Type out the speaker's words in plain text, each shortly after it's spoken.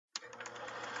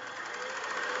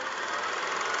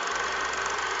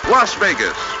Las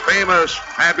Vegas, famous,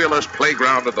 fabulous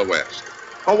playground of the West.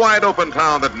 A wide-open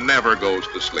town that never goes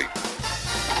to sleep.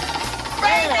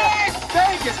 Vegas!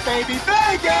 Vegas, baby,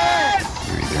 Vegas!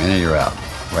 You're either in or you're out.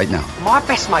 Right now. My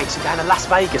best mates are going to Las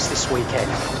Vegas this weekend.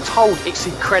 I'm told it's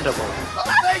incredible.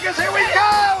 Vegas, here we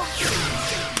go!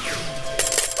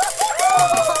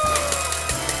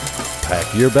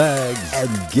 Pack your bags and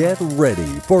get ready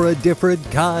for a different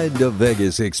kind of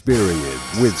Vegas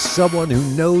experience with someone who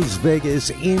knows Vegas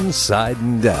inside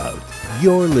and out.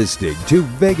 You're listening to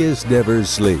Vegas Never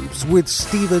Sleeps with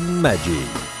Stephen Maggi.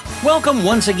 Welcome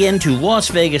once again to Las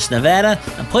Vegas, Nevada,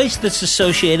 a place that's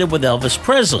associated with Elvis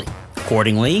Presley.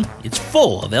 Accordingly, it's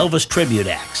full of Elvis tribute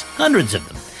acts, hundreds of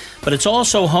them. But it's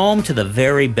also home to the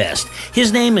very best.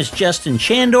 His name is Justin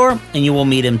Chandor, and you will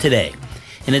meet him today.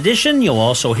 In addition, you'll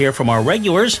also hear from our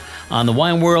regulars on the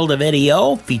Wine World of Eddie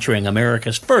O, featuring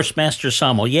America's first master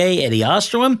sommelier, Eddie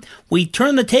Osterlund. We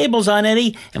turn the tables on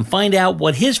Eddie and find out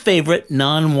what his favorite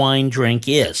non-wine drink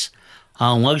is.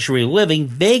 On Luxury Living,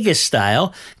 Vegas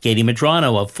Style, Katie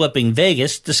Medrano of Flipping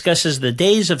Vegas discusses the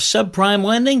days of subprime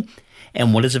lending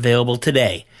and what is available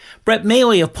today. Brett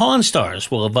Mailey of Pawn Stars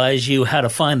will advise you how to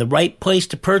find the right place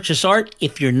to purchase art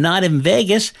if you're not in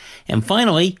Vegas. And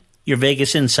finally, your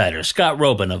Vegas insider, Scott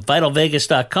Robin of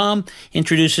VitalVegas.com,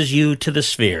 introduces you to the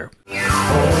Sphere. I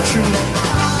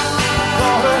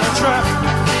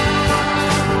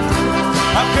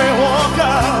can't walk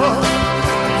out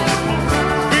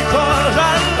because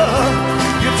I love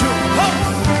you too.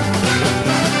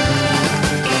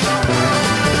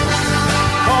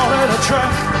 Call it a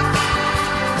trap.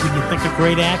 When you think of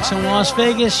great acts in Las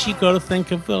Vegas, you got to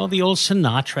think of the old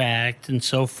Sinatra act and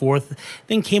so forth.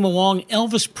 Then came along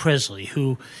Elvis Presley,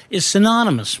 who is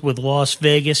synonymous with Las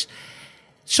Vegas.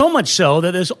 So much so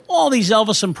that there's all these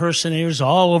Elvis impersonators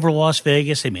all over Las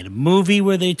Vegas. They made a movie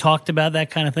where they talked about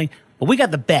that kind of thing. But we got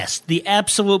the best, the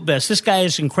absolute best. This guy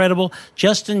is incredible,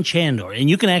 Justin Chandor. And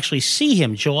you can actually see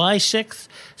him July 6th,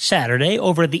 Saturday,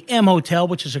 over at the M Hotel,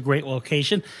 which is a great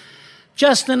location.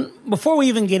 Justin, before we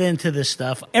even get into this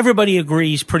stuff, everybody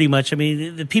agrees pretty much. I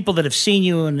mean, the people that have seen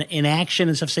you in action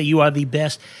and stuff say you are the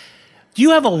best. Do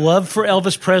you have a love for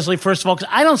Elvis Presley, first of all? Because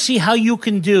I don't see how you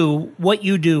can do what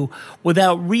you do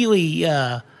without really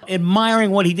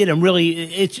admiring what he did, and really,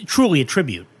 it's truly a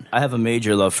tribute. I have a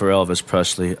major love for Elvis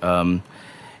Presley.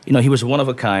 He was one of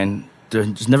a kind.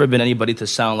 There's never been anybody to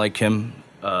sound like him.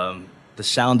 The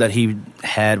sound that he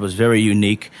had was very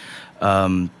unique.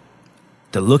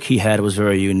 The look he had was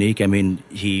very unique. I mean,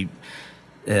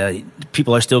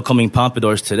 people are still coming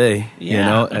pompadours today,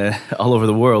 all over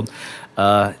the world.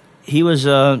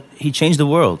 He changed the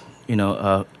world.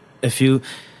 If you're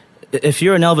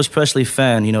an Elvis Presley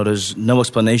fan, there's no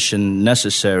explanation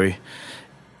necessary.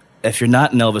 If you're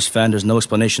not an Elvis fan, there's no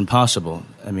explanation possible.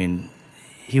 I mean,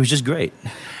 he was just great.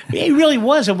 Yeah, he really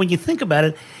was. And when you think about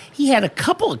it, he had a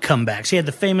couple of comebacks. He had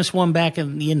the famous one back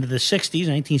in the end of the 60s,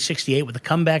 1968, with the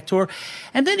comeback tour.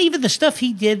 And then even the stuff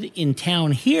he did in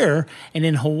town here and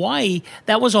in Hawaii,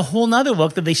 that was a whole nother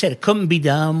look that they said it couldn't be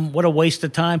done. What a waste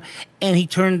of time. And he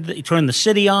turned the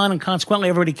city on, and consequently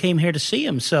everybody came here to see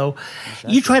him. So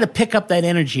exactly. You try to pick up that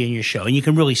energy in your show, and you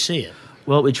can really see it.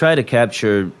 Well, we try to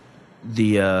capture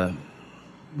the,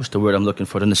 what's the word I'm looking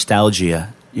for? The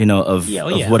nostalgia, of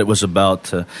what it was about,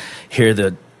 to hear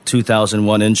the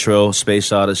 2001 intro,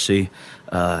 Space Odyssey,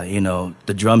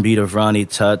 the drum beat of Ronnie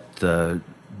Tutt, the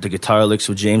guitar licks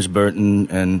of James Burton,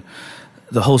 and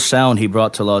the whole sound he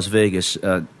brought to Las Vegas.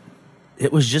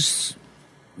 It was just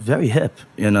very hip,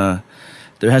 and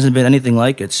there hasn't been anything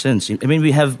like it since. I mean,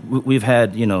 we've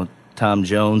had Tom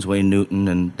Jones, Wayne Newton,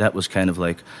 and that was kind of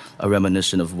like a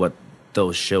reminiscent of what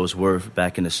those shows were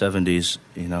back in the 70s,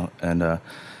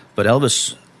 but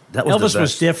Elvis. Elvis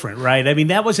was different, right? I mean,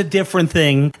 that was a different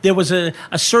thing. There was a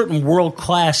certain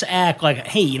world-class act, like,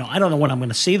 hey, I don't know when I'm going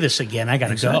to see this again. I got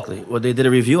to go. Well, they did a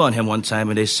review on him one time,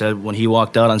 and they said when he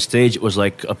walked out on stage, it was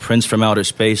like a prince from outer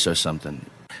space or something.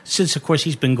 Since, of course,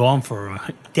 he's been gone for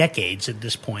decades at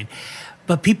this point.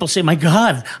 But people say, my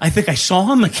God, I think I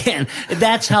saw him again.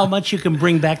 That's how much you can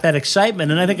bring back that excitement.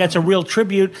 And I think that's a real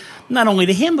tribute, not only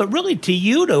to him, but really to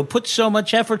you, to put so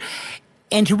much effort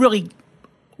and to really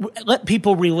let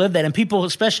people relive that, and people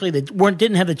especially that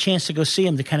didn't have the chance to go see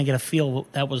him to kind of get a feel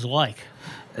what that was like.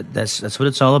 That's what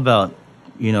it's all about,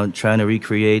 trying to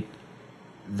recreate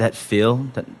that feel,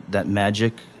 that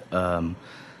magic, that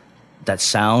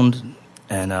sound,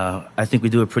 and I think we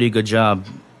do a pretty good job.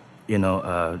 We've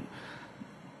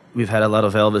had a lot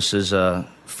of Elvis's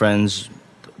friends,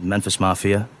 Memphis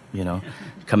Mafia,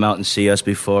 come out and see us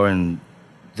before, and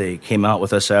They came out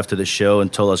with us after the show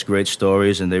and told us great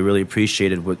stories, and they really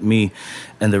appreciated what me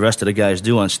and the rest of the guys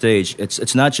do on stage.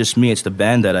 It's not just me, it's the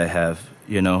band that I have,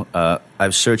 you know.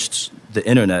 I've searched the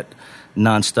internet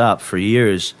nonstop for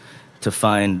years to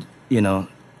find, you know,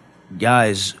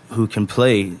 guys who can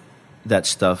play that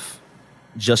stuff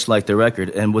just like the record.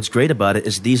 And what's great about it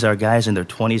is these are guys in their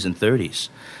 20s and 30s.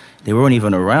 They weren't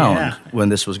even around when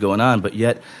this was going on, but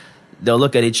yet they'll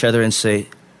look at each other and say,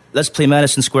 let's play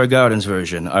Madison Square Garden's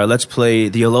version, or let's play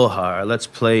the Aloha, or let's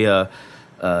play,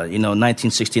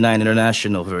 1969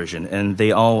 International version. And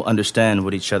they all understand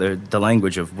with each other the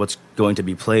language of what's going to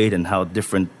be played and how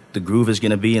different the groove is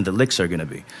going to be and the licks are going to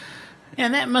be.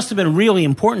 And that must have been really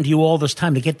important to you all this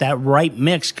time to get that right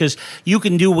mix, because you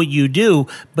can do what you do,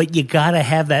 but you got to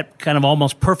have that kind of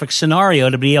almost perfect scenario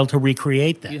to be able to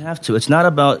recreate that. You have to. It's not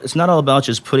all about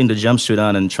just putting the jumpsuit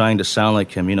on and trying to sound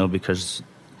like him, you know, because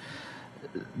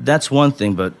that's one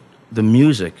thing, but the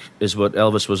music is what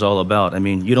Elvis was all about. I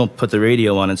mean, you don't put the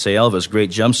radio on and say, Elvis, great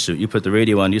jumpsuit. You put the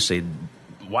radio on, you say,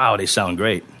 wow, they sound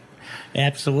great.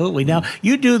 Absolutely. Now,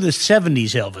 you do the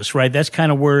 70s Elvis, right? That's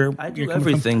kind of where I do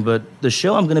everything, but the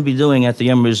show I'm going to be doing at the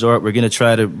M Resort, we're going to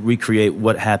try to recreate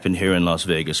what happened here in Las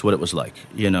Vegas, what it was like,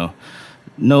 you know.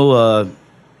 No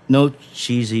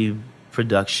cheesy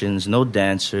productions, no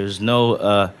dancers,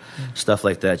 no stuff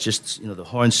like that. Just, you know, the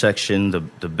horn section,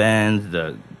 the band,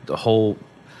 the whole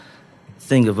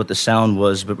thing of what the sound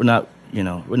was, but we're not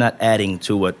adding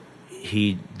to what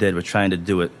he did. We're trying to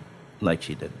do it like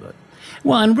he did, but...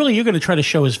 Well, and really, you're going to try to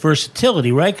show his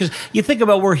versatility, right? Because you think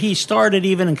about where he started,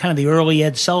 even in kind of the early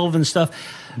Ed Sullivan stuff,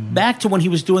 back to when he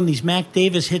was doing these Mac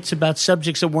Davis hits about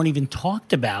subjects that weren't even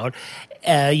talked about.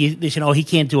 They said, he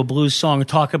can't do a blues song or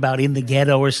talk about In the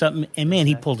Ghetto or something. And, man,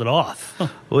 he pulled it off.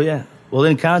 Well, yeah. Well,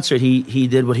 in concert, he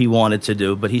did what he wanted to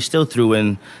do, but he still threw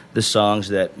in the songs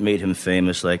that made him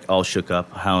famous, like All Shook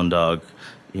Up, Hound Dog,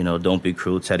 you know, Don't Be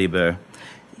Cruel, Teddy Bear.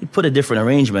 He put a different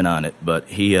arrangement on it, but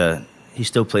he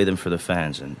still played them for the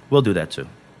fans, and we'll do that too.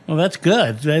 Well, that's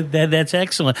good. That's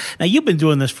excellent. Now, you've been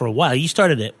doing this for a while. You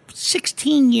started at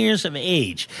 16 years of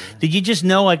age. Did you just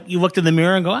know, like, you looked in the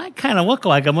mirror and go, I kind of look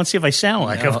like him. Let's see if I sound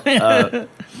like him.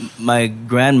 My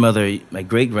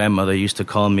great-grandmother used to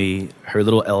call me her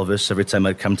little Elvis every time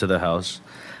I'd come to the house.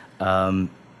 How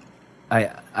did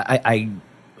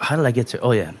I get to...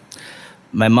 Oh, yeah.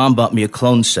 My mom bought me a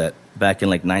clone set back in,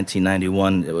 like,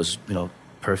 1991. It was, you know,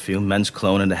 Perfume, Men's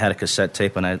Clone, and it had a cassette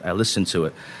tape, and I listened to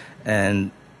it.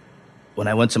 And when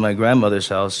I went to my grandmother's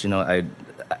house, you know,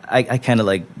 I kind of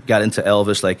like got into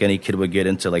Elvis like any kid would get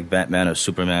into like Batman or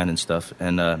Superman and stuff.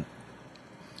 And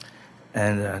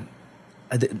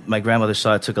my grandmother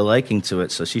saw I took a liking to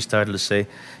it, so she started to say,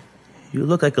 "You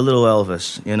look like a little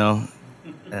Elvis," you know.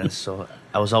 And so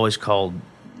I was always called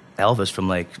Elvis from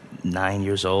like 9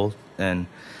 years old, and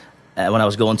when I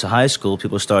was going to high school,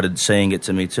 people started saying it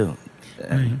to me too.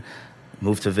 And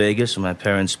moved to Vegas when my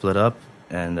parents split up,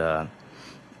 and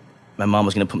my mom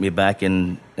was going to put me back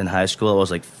in high school. I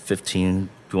was like 15,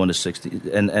 going to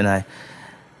 16, and I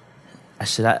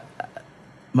said,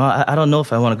 "Ma, I don't know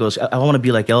if I want to go. I want to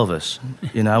be like Elvis.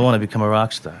 You know, I want to become a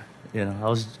rock star." You know, I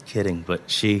was kidding, but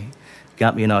she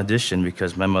got me an audition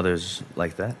because my mother's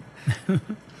like that,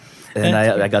 and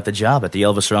I got the job at the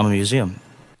Elvis Rama Museum.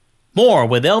 More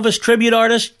with Elvis tribute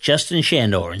artist Justin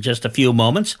Shandor in just a few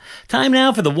moments. Time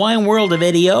now for the Wine World of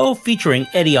Eddie O, featuring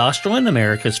Eddie Osterland,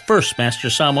 America's first master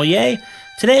sommelier.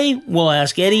 Today, we'll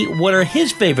ask Eddie what are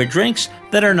his favorite drinks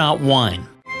that are not wine.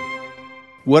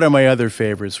 What are my other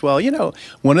favorites? Well, you know,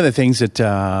 one of the things that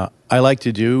I like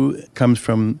to do comes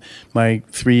from my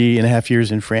 3.5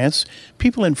 years in France.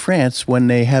 People in France, when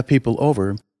they have people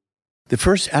over, the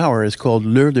first hour is called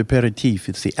l'heure d'apéritif.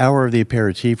 It's the hour of the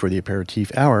aperitif or the aperitif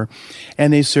hour.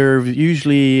 And they serve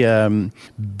usually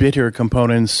bitter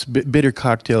components, bitter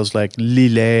cocktails like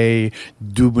Lillet,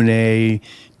 Dubonnet,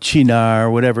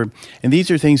 Cynar, whatever. And these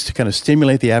are things to kind of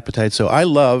stimulate the appetite. So I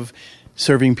love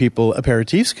serving people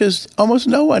aperitifs because almost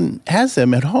no one has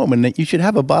them at home. And you should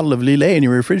have a bottle of Lillet in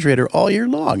your refrigerator all year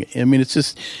long. I mean, it's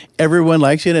just everyone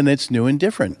likes it and it's new and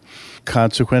different.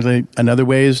 Consequently, another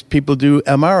way is people do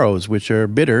Amaros, which are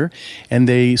bitter, and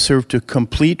they serve to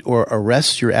complete or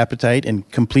arrest your appetite and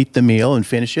complete the meal and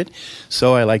finish it.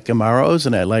 So I like Amaros,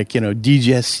 and I like, you know,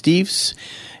 digestifs.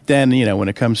 Then, you know, when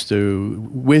it comes to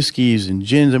whiskeys and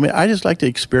gins, I mean, I just like to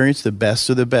experience the best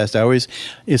of the best. I always,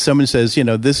 if someone says, you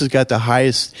know, this has got the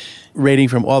highest rating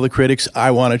from all the critics,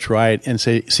 I want to try it and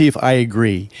see if I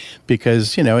agree,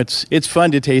 because, you know, it's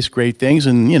fun to taste great things,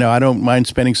 and, you know, I don't mind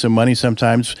spending some money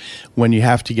sometimes when you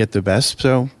have to get the best.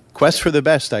 So quest for the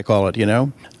best, I call it, you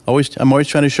know. I'm always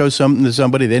trying to show something to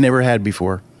somebody they never had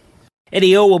before.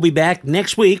 Eddie O will be back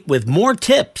next week with more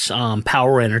tips on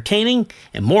power entertaining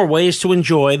and more ways to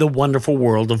enjoy the wonderful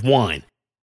world of wine.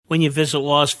 When you visit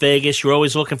Las Vegas, you're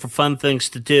always looking for fun things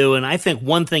to do, and I think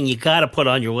one thing you got to put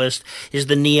on your list is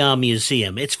the Neon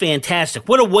Museum. It's fantastic.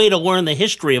 What a way to learn the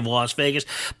history of Las Vegas,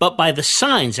 but by the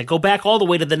signs that go back all the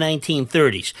way to the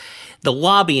 1930s. The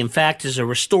lobby, in fact, is a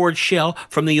restored shell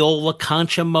from the old La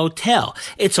Concha Motel.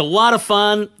 It's a lot of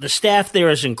fun. The staff there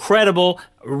is incredible.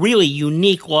 A really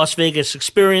unique Las Vegas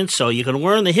experience, so you can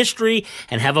learn the history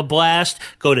and have a blast.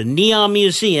 Go to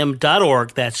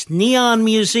neonmuseum.org. That's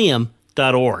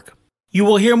neonmuseum.org. You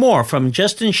will hear more from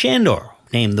Justin Shandor,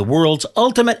 named the world's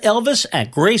ultimate Elvis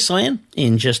at Graceland,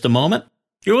 in just a moment.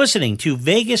 You're listening to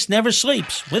Vegas Never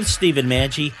Sleeps with Stephen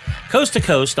Maggi, coast to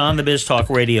coast on the Biz Talk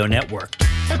Radio Network.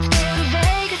 Let's go to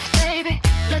Vegas, baby.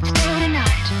 Let's go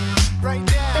tonight. Right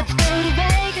now. Let's go to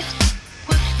Vegas.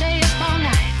 We'll stay up all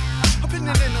night.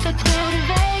 Let's go to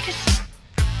Vegas.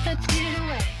 Let's get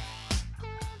away.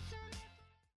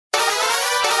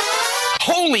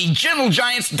 Holy Gentle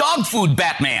Giants dog food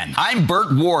Batman! I'm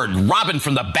Burt Ward, Robin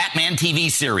from the Batman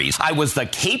TV series. I was the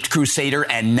Caped Crusader,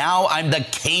 and now I'm the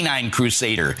Canine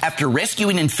Crusader. After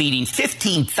rescuing and feeding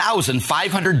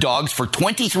 15,500 dogs for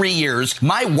 23 years,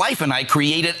 my wife and I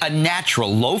created a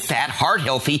natural, low-fat,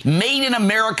 heart-healthy,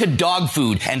 made-in-America dog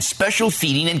food and special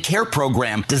feeding and care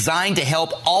program designed to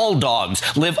help all dogs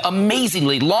live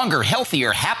amazingly longer,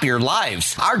 healthier, happier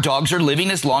lives. Our dogs are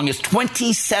living as long as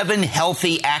 27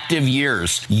 healthy, active years.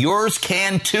 Yours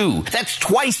can too. That's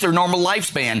twice their normal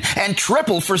lifespan and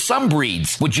triple for some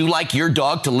breeds. Would you like your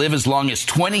dog to live as long as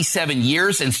 27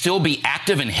 years and still be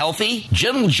active and healthy?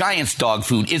 Gentle Giants dog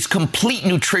food is complete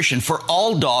nutrition for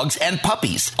all dogs and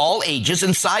puppies, all ages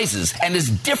and sizes, and is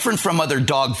different from other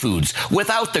dog foods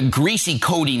without the greasy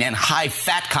coating and high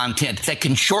fat content that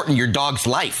can shorten your dog's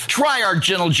life. Try our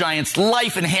Gentle Giants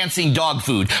life-enhancing dog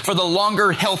food for the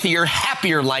longer, healthier,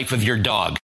 happier life of your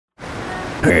dog.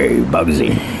 Hey, Bugsy,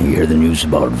 you hear the news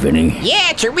about Vinny? Yeah,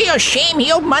 it's a real shame.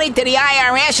 He owed money to the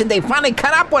IRS and they finally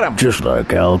caught up with him. Just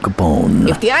like Al Capone.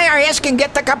 If the IRS can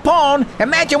get to Capone,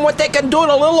 imagine what they can do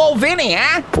to little old Vinny,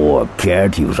 huh? Poor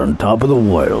cat, he was on top of the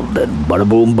world, then bada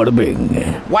boom, bada bing.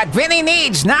 What Vinny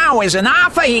needs now is an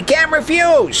offer he can't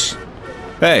refuse.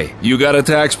 Hey, you got a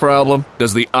tax problem?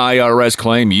 Does the IRS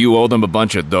claim you owe them a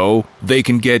bunch of dough? They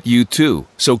can get you too.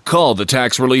 So call the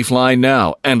tax relief line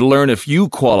now and learn if you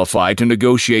qualify to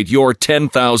negotiate your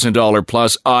 $10,000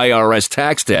 plus IRS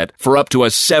tax debt for up to a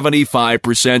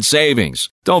 75%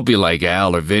 savings. Don't be like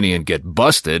Al or Vinny and get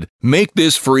busted. Make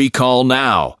this free call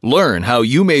now. Learn how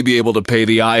you may be able to pay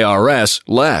the IRS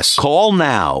less. Call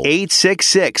now.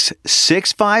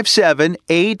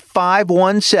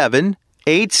 866-657-8517.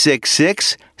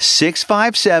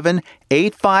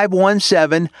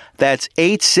 866-657-8517. That's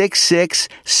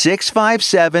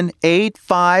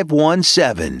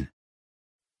 866-657-8517.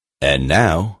 And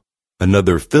now,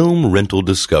 another film rental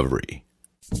discovery.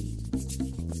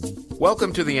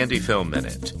 Welcome to the Indie Film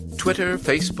Minute. Twitter,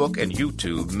 Facebook, and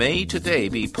YouTube may today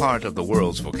be part of the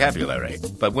world's vocabulary,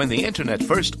 but when the Internet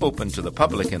first opened to the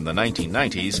public in the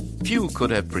 1990s, few could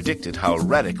have predicted how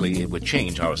radically it would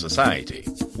change our society.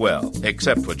 Well,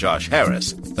 except for Josh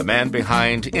Harris, the man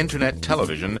behind Internet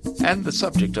television and the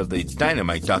subject of the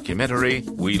Dynamite documentary,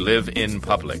 We Live in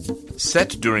Public.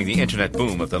 Set during the Internet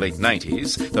boom of the late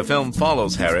 90s, the film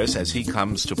follows Harris as he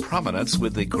comes to prominence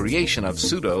with the creation of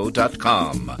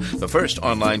Pseudo.com, the first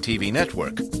online TV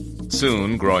network.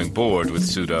 Soon, growing bored with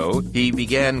Pseudo, he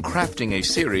began crafting a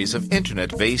series of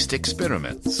Internet-based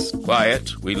experiments.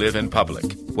 Quiet, We Live in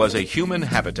Public was a human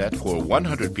habitat for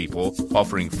 100 people,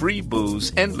 offering free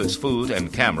booze, endless food,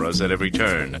 and cameras at every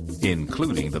turn,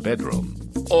 including the bedroom.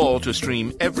 All to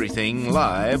stream everything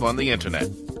live on the Internet.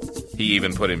 He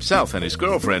even put himself and his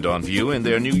girlfriend on view in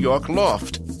their New York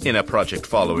loft, in a project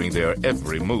following their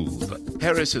every move.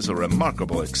 Harris is a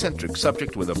remarkable, eccentric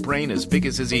subject with a brain as big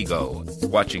as his ego.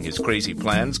 Watching his crazy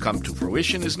plans come to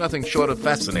fruition is nothing short of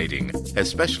fascinating,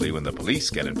 especially when the police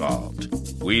get involved.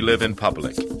 We Live in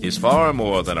Public is far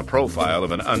more than a profile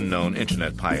of an unknown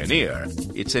Internet pioneer.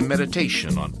 It's a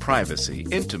meditation on privacy,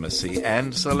 intimacy,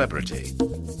 and celebrity.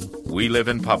 We Live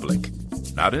in Public.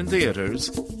 Not in theaters.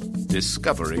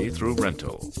 Discovery through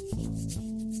rental.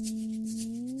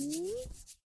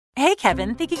 Hey,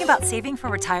 Kevin, thinking about saving for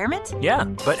retirement? Yeah,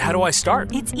 but how do I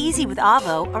start? It's easy with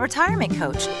Avo, a retirement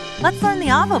coach. Let's learn the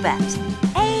Avo bet.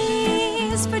 A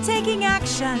is for taking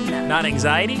action. Not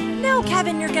anxiety? No,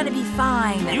 Kevin, you're gonna be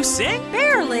fine. You sing?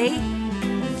 Barely.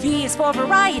 V is for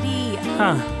variety.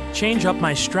 Change up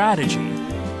my strategy.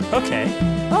 Okay.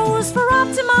 O's for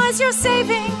optimize your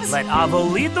savings. Let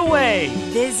Avo lead the way.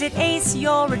 Visit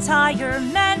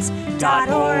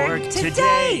aceyourretirement.org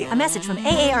today. A message from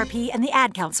AARP and the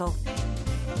Ad Council.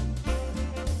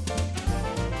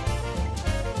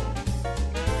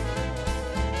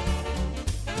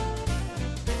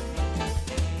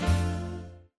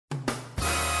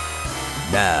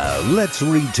 Now, let's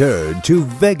return to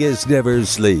Vegas Never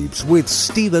Sleeps with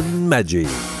Stephen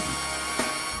Maggi.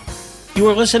 You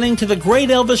are listening to the great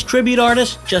Elvis tribute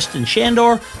artist, Justin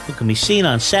Shandor, who can be seen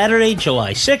on Saturday,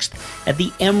 July 6th at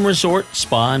the M Resort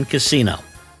Spa and Casino.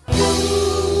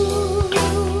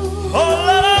 Oh,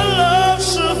 let our love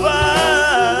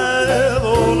survive.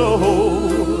 Oh,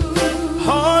 no.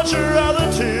 Hard to dry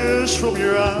the tears from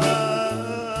your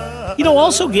eyes. You know,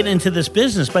 also getting into this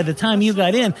business, by the time you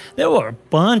got in, there were a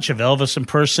bunch of Elvis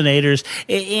impersonators,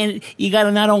 and you got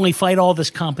to not only fight all this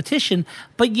competition,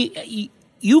 but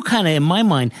you kind of, in my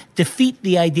mind, defeat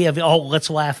the idea of, oh,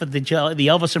 let's laugh at the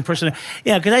Elvis impersonator.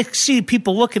 Yeah, because I see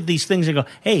people look at these things and go,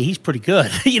 hey, he's pretty good.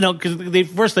 You know, because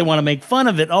first they want to make fun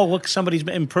of it. Oh, look, somebody's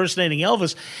impersonating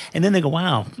Elvis. And then they go,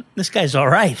 wow, this guy's all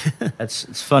right.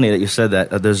 It's funny that you said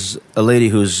that. There's a lady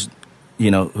who's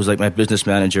like my business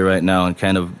manager right now and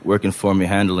kind of working for me,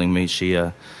 handling me. She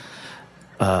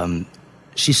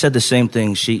said the same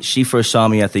thing. She first saw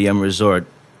me at the M Resort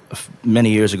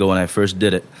many years ago when I first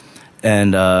did it.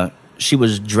 And she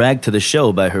was dragged to the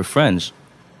show by her friends.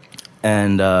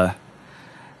 And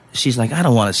she's like, I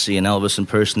don't want to see an Elvis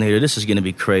impersonator. This is going to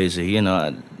be crazy. You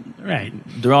know, right?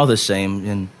 They're all the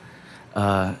same.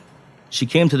 And she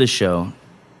came to the show.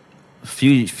 A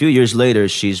few years later,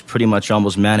 she's pretty much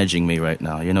almost managing me right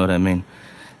now. You know what I mean?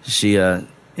 She yeah,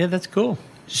 that's cool.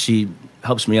 She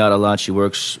helps me out a lot. She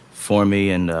works for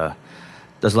me and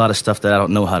does a lot of stuff that I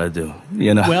don't know how to do.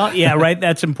 You know? Well, yeah, right.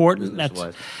 That's important.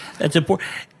 That's important.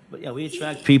 But yeah, we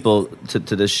attract people to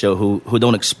this show who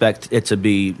don't expect it to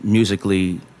be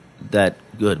musically that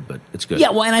good, but it's good.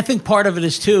 Yeah, well, and I think part of it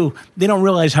is, too, they don't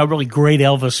realize how really great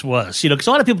Elvis was. You know, because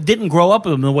a lot of people didn't grow up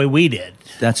with him the way we did.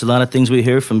 That's a lot of things we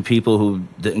hear from people who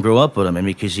didn't grow up with him. I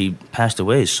mean, because he passed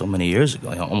away so many years ago,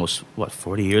 almost,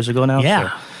 40 years ago now?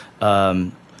 Yeah.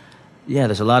 So, yeah,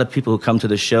 there's a lot of people who come to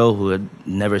the show who had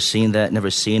never seen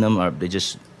him, or they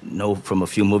just know from a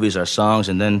few movies or songs,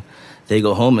 and then they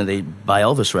go home and they buy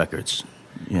Elvis records.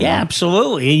 You know? Yeah,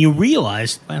 absolutely. And you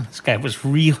realize, well, this guy was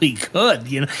really good,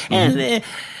 you know. And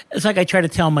it's like I try to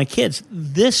tell my kids,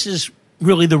 this is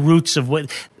really the roots of what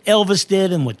Elvis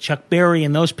did and what Chuck Berry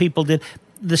and those people did.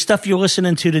 The stuff you're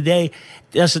listening to today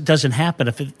doesn't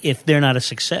happen if they're not a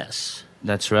success.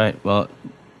 That's right. Well,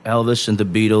 Elvis and the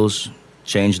Beatles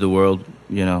changed the world,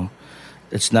 you know.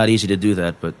 It's not easy to do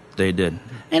that, but they did.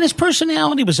 And his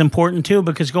personality was important, too,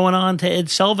 because going on to Ed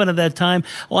Sullivan at that time,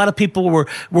 a lot of people were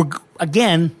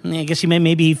again, I guess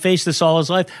maybe he faced this all his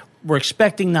life, were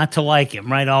expecting not to like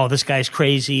him, right? Oh, this guy's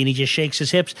crazy, and he just shakes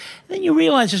his hips. And then you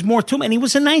realize there's more to him. And he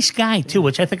was a nice guy, too,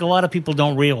 which I think a lot of people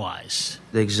don't realize.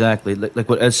 Exactly. Like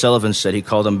what Ed Sullivan said. He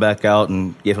called him back out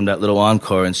and gave him that little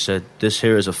encore and said, this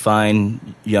here is a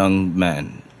fine young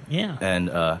man. Yeah.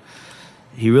 And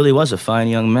he really was a fine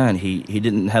young man. He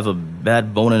didn't have a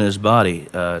bad bone in his body.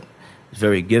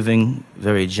 Very giving,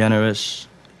 very generous.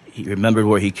 He remembered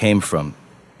where he came from.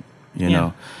 You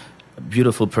know, a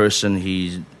beautiful person.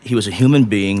 He was a human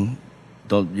being.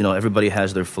 Everybody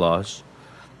has their flaws,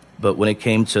 but when it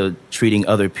came to treating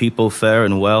other people fair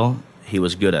and well, he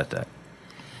was good at that.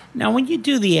 Now, when you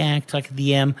do the act, like at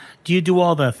the M, do you do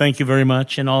all the thank you very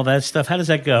much and all that stuff? How does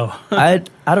that go? I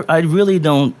really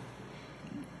don't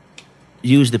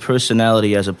use the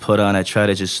personality as a put on. I try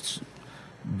to just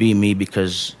be me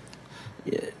because,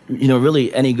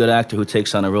 really any good actor who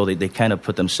takes on a role, they kind of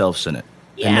put themselves in it.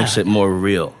 Yeah. It makes it more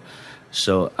real.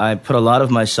 So I put a lot of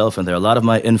myself in there. A lot of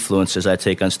my influences I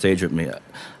take on stage with me.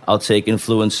 I'll take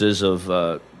influences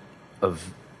of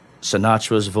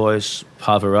Sinatra's voice,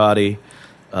 Pavarotti,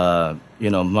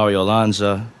 Mario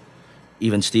Lanza,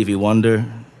 even Stevie Wonder,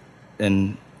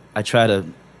 and I try to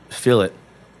feel it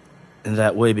in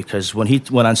that way because when he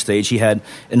went on stage, he had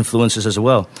influences as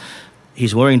well.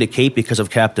 He's wearing the cape because of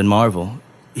Captain Marvel.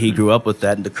 He grew up with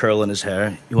that and the curl in his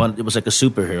hair. It was like a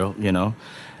superhero, you know.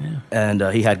 Yeah. And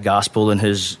he had gospel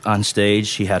on stage.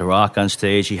 He had rock on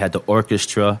stage. He had the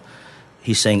orchestra.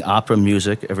 He sang opera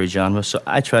music, every genre. So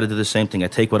I try to do the same thing. I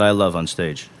take what I love on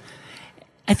stage.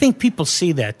 I think people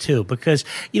see that too because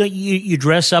you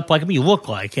dress up like him, you look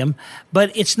like him,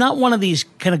 but it's not one of these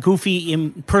kind of goofy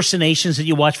impersonations that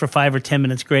you watch for 5 or 10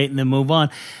 minutes, great, and then move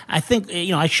on. I think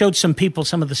I showed some people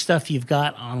some of the stuff you've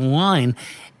got online,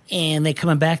 and they're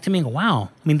coming back to me and go, wow,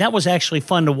 I mean, that was actually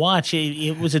fun to watch.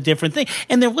 It was a different thing.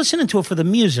 And they're listening to it for the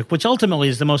music, which ultimately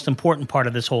is the most important part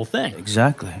of this whole thing.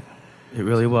 Exactly. It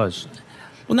really was.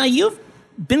 Well, now you've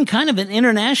been kind of an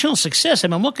international success. I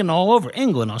mean, I'm looking all over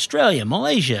England, Australia,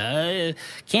 Malaysia,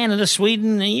 Canada,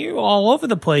 Sweden. You're all over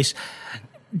the place.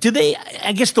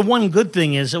 I guess the one good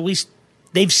thing is at least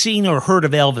they've seen or heard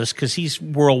of Elvis because he's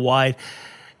worldwide.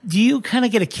 Do you kind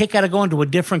of get a kick out of going to a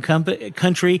different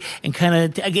country and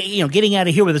kind of, getting out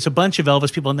of here where there's a bunch of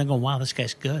Elvis people and then going, wow, this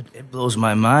guy's good? It blows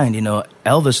my mind.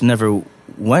 Elvis never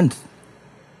went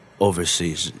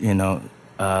overseas,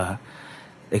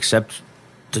 except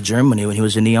to Germany when he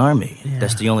was in the army. Yeah.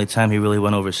 That's the only time he really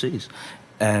went overseas.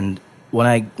 And when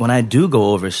I do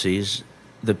go overseas,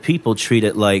 the people treat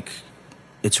it like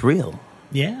it's real.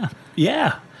 Yeah.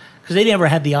 Because they never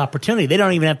had the opportunity. They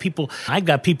don't even have people. I've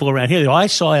got people around here that I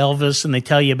saw Elvis and they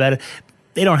tell you about it.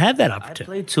 They don't have that opportunity. I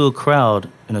played to a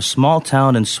crowd in a small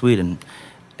town in Sweden,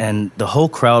 and the whole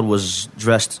crowd was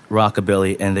dressed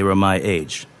rockabilly, and they were my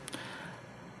age.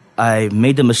 I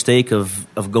made the mistake of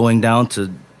going down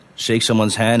to shake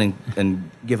someone's hand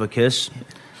and give a kiss.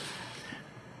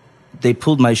 They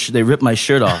ripped my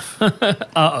shirt off.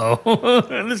 Uh-oh.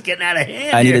 This is getting out of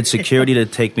hand. I needed security to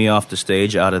take me off the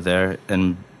stage, out of there,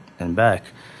 and back.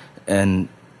 And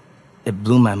it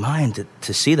blew my mind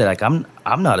to see that. Like,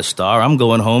 I'm not a star. I'm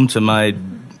going home to my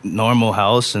normal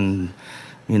house and,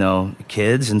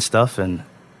 kids and stuff. And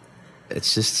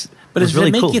it's just... But does really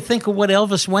it make cool. you think of what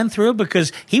Elvis went through?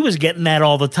 Because he was getting that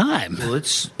all the time. Well,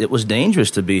 it was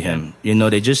dangerous to be him.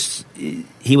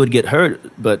 He would get hurt,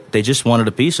 but they just wanted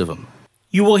a piece of him.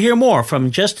 You will hear more from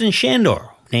Justin Shandor,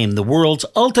 named the world's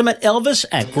ultimate Elvis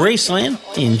at Graceland,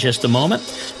 in just a moment.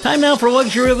 Time now for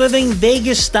Luxury Living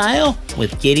Vegas Style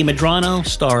with Katie Medrano,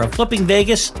 star of Flipping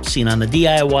Vegas, seen on the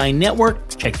DIY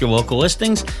Network. Check your local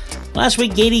listings. Last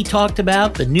week, Katie talked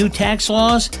about the new tax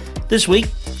laws. This week,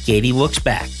 Katie looks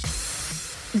back.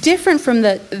 Different from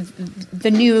the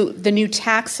new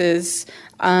taxes,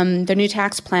 the new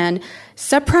tax plan,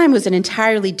 subprime was an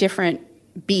entirely different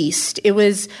beast. It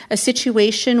was a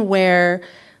situation where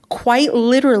quite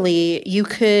literally you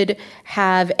could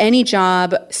have any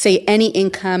job, say any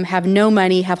income, have no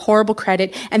money, have horrible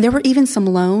credit, and there were even some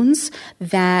loans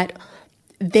that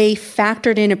they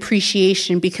factored in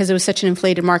appreciation because it was such an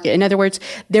inflated market. In other words,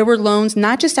 there were loans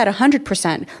not just at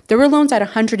 100%, there were loans at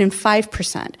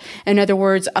 105%. In other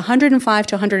words, 105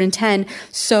 to 110.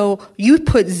 So you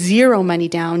put zero money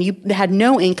down. You had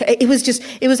no income. It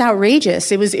was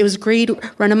outrageous. It was greed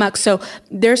run amok. So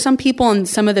there are some people and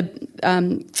some of the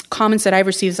comments that I've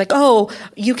received is like, oh,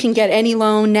 you can get any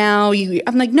loan now.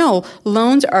 I'm like, no,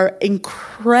 loans are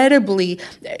incredibly,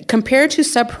 compared to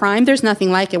subprime, there's nothing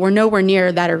like it. We're nowhere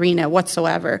near that arena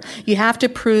whatsoever. You have to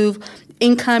prove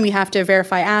income, you have to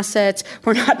verify assets.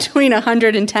 We're not doing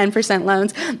 110%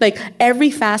 loans. Like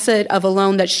every facet of a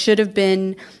loan that should have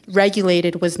been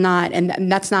regulated was not,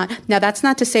 and that's not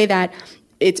to say that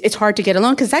it's hard to get a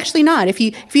loan, because it's actually not. If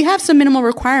you have some minimal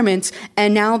requirements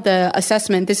and now the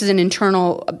assessment, this is an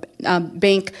internal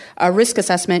bank risk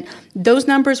assessment, those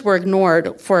numbers were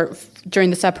ignored during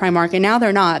the subprime market. Now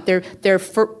they're not. They're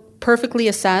perfectly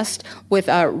assessed with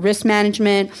risk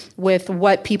management, with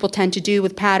what people tend to do,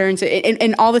 with patterns,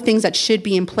 and all the things that should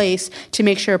be in place to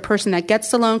make sure a person that gets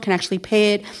the loan can actually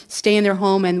pay it, stay in their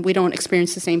home, and we don't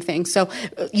experience the same thing. So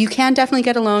you can definitely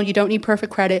get a loan. You don't need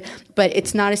perfect credit, but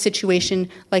it's not a situation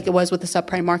like it was with the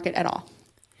subprime market at all.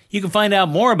 You can find out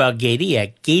more about Gady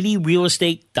at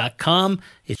GadyRealEstate.com.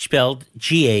 It's spelled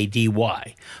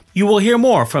Gady. You will hear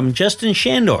more from Justin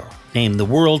Shandor, named the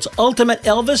world's ultimate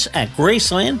Elvis at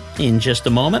Graceland, in just a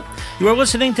moment. You are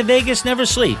listening to Vegas Never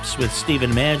Sleeps with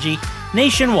Stephen Maggi,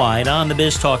 nationwide on the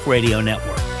Biz Talk Radio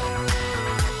Network.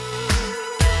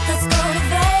 Let's go to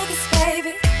Vegas,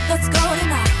 baby. Let's go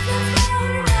tonight.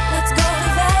 Let's go to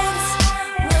Vegas.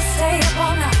 We'll stay up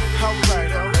all night.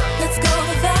 Let's go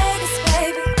to Vegas,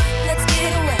 baby. Let's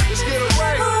get away.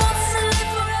 Who wants to live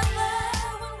forever?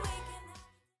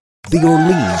 The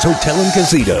Orleans Hotel and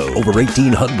Casino. Over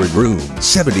 1,800 rooms,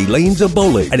 70 lanes of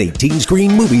bowling, an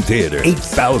 18-screen movie theater,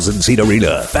 8,000-seat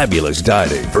arena, fabulous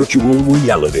dining, virtual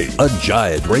reality, a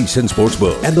giant race and sports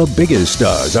book, and the biggest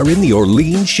stars are in the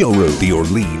Orleans showroom. The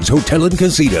Orleans Hotel and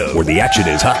Casino, where the action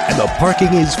is hot and the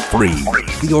parking is free.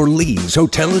 The Orleans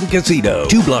Hotel and Casino,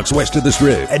 2 blocks west of the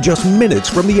Strip and just minutes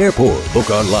from the airport. Book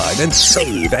online and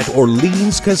save at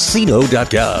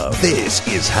OrleansCasino.com. This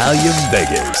is How You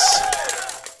Vegas.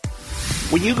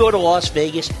 When you go to Las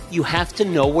Vegas, you have to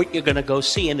know what you're going to go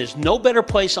see, and there's no better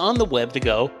place on the web to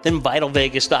go than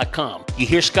VitalVegas.com. You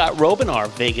hear Scott Robin, our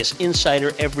Vegas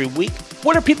insider, every week.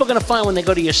 What are people going to find when they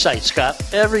go to your site,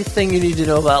 Scott? Everything you need to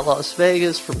know about Las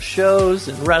Vegas, from shows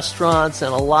and restaurants,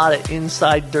 and a lot of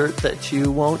inside dirt that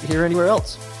you won't hear anywhere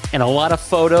else. And a lot of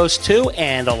photos, too,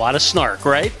 and a lot of snark,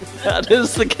 right? That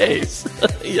is the case.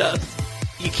 Yes.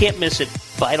 You can't miss it.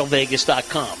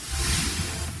 VitalVegas.com.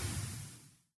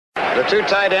 The two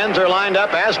tight ends are lined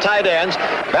up as tight ends.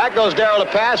 Back goes Darrell to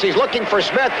pass. He's looking for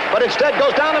Smith, but instead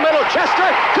goes down the middle. Chester,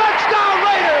 touchdown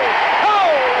Raiders!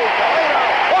 Holy Toledo,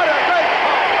 what a great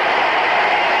call!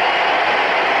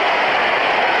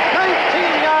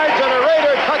 19 yards and a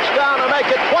Raider touchdown to make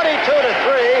it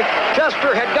 22-3.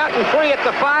 Chester had gotten free at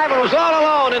the 5 and was all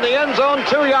alone in the end zone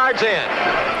 2 yards in.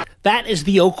 That is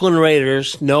the Oakland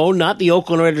Raiders. No, not the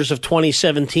Oakland Raiders of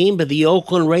 2017, but the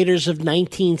Oakland Raiders of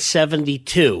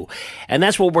 1972. And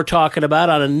that's what we're talking about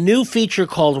on a new feature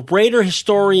called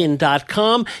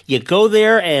RaiderHistorian.com. You go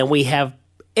there and we have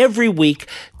every week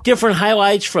different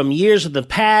highlights from years of the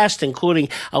past, including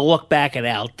a look back at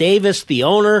Al Davis, the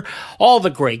owner, all the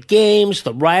great games,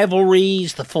 the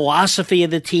rivalries, the philosophy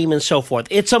of the team, and so forth.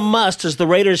 It's a must as the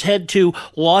Raiders head to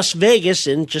Las Vegas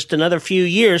in just another few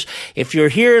years. If you're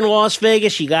here in Las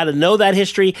Vegas, you got to know that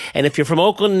history, and if you're from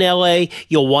Oakland and L.A.,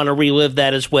 you'll want to relive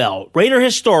that as well.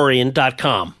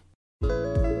 RaiderHistorian.com.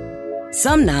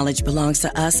 Some knowledge belongs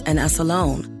to us and us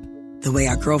alone. The way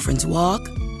our girlfriends walk,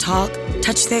 talk,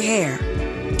 touch their hair.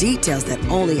 Details that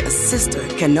only a sister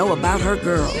can know about her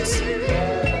girls.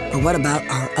 But what about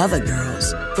our other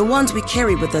girls? The ones we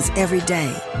carry with us every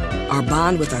day. Our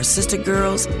bond with our sister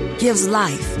girls gives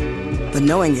life. But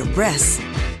knowing your breasts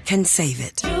can save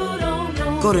it.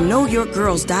 Go to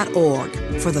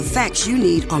knowyourgirls.org for the facts you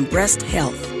need on breast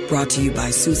health. Brought to you by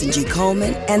Susan G.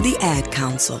 Komen and the Ad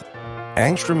Council.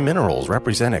 Angstrom Minerals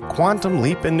represent a quantum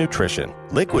leap in nutrition.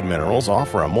 Liquid minerals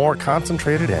offer a more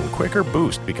concentrated and quicker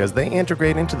boost because they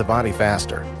integrate into the body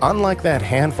faster. Unlike that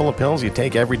handful of pills you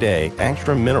take every day,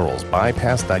 Angstrom Minerals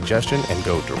bypass digestion and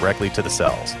go directly to the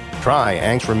cells. Try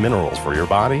Angstrom Minerals for your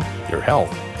body, your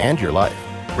health, and your life.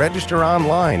 Register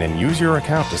online and use your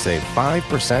account to save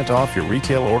 5% off your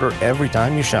retail order every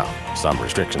time you shop. Some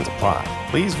restrictions apply.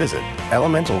 Please visit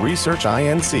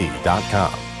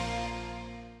elementalresearchinc.com.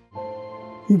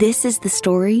 This is the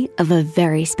story of a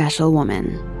very special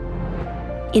woman.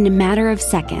 In a matter of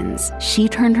seconds, she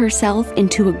turned herself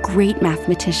into a great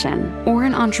mathematician or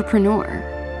an entrepreneur.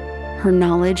 Her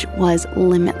knowledge was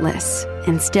limitless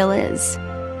and still is.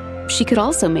 She could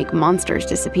also make monsters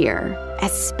disappear,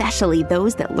 especially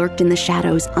those that lurked in the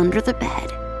shadows under the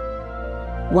bed.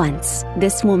 Once,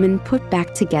 this woman put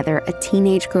back together a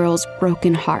teenage girl's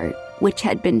broken heart, which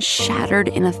had been shattered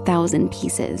in 1,000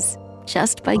 pieces.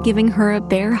 Just by giving her a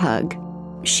bear hug.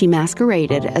 She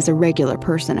masqueraded as a regular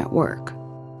person at work,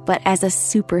 but as a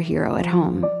superhero at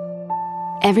home.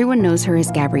 Everyone knows her as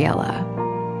Gabriella.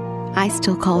 I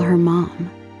still call her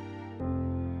Mom.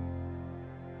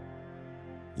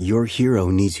 Your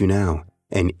hero needs you now,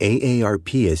 and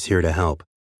AARP is here to help.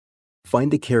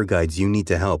 Find the care guides you need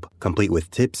to help, complete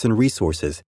with tips and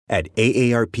resources at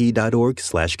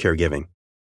aarp.org/caregiving.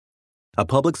 A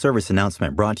public service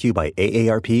announcement brought to you by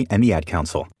AARP and the Ad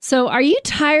Council. So are you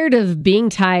tired of being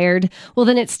tired? Well,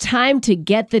 then it's time to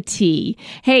get the tea.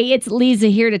 Hey, it's Lisa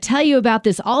here to tell you about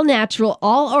this all-natural,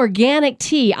 all-organic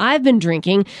tea I've been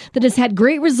drinking that has had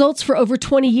great results for over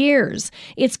 20 years.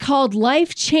 It's called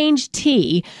Life Change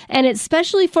Tea, and it's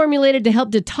specially formulated to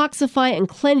help detoxify and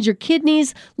cleanse your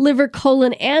kidneys, liver,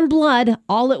 colon, and blood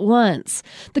all at once.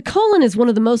 The colon is one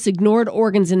of the most ignored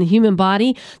organs in the human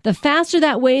body. The faster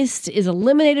that waste is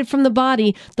eliminated from the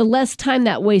body, the less time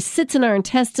that waste sits in our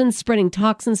intestines, spreading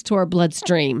toxins to our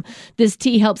bloodstream. This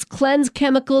tea helps cleanse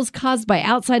chemicals caused by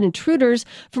outside intruders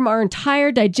from our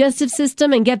entire digestive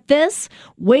system. And get this,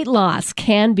 weight loss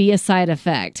can be a side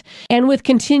effect. And with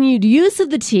continued use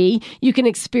of the tea, you can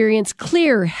experience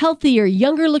clearer, healthier,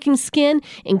 younger-looking skin,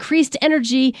 increased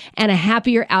energy, and a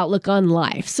happier outlook on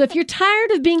life. So if you're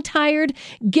tired of being tired,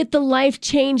 get the Life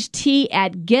Change Tea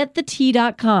at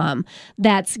getthetea.com.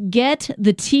 That's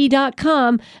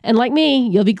getthetea.com, and like me,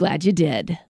 you'll be glad you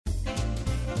did.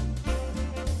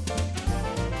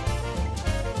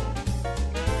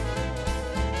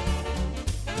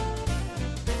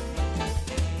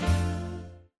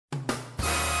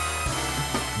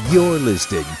 You're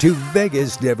listening to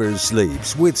Vegas Never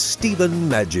Sleeps with Stephen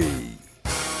Maggi.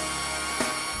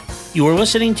 You are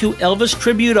listening to Elvis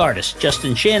tribute artist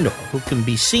Justin Chandor, who can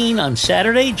be seen on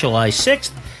Saturday, July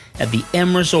 6th at the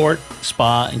M Resort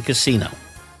Spa and Casino.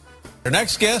 Our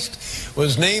next guest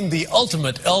was named the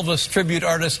ultimate Elvis tribute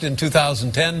artist in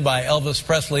 2010 by Elvis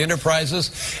Presley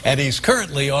Enterprises, and he's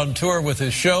currently on tour with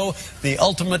his show, The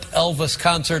Ultimate Elvis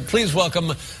Concert. Please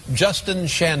welcome Justin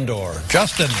Shandor.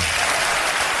 Justin.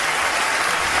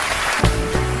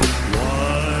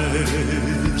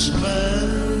 Wise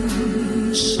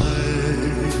men say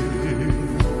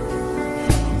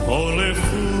only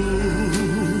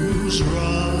fools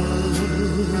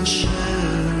rush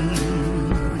in,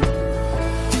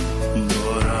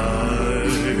 but I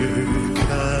can't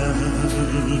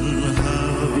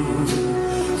help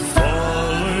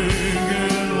falling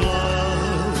in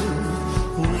love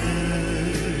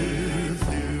with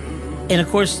you. And of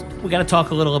course, we got to talk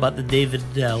a little about the David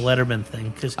Letterman thing,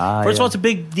 because first of all, it's a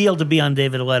big deal to be on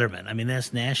David Letterman. I mean,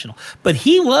 that's national. But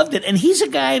he loved it, and he's a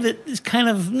guy that is kind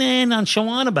of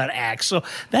nonchalant about acts. So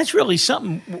that's really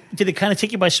something. Did it kind of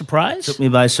take you by surprise? Took me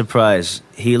by surprise.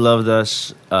 He loved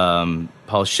us.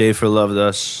 Paul Schaefer loved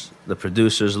us. The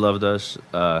producers loved us.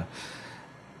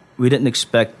 We didn't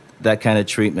expect that kind of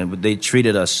treatment, but they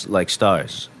treated us like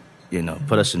stars. You know,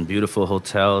 put us in beautiful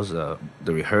hotels. The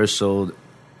rehearsal.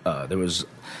 There was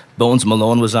Bones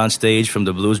Malone was on stage from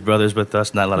the Blues Brothers with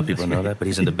us. Not a lot of people know that, but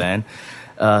he's in the band.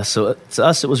 So to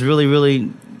us, it was really,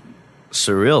 really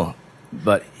surreal.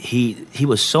 But he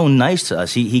was so nice to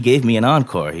us. He gave me an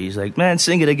encore. He's like, man,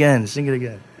 sing it again, sing it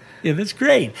again. Yeah, that's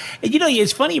great. And, you know,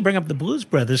 it's funny you bring up the Blues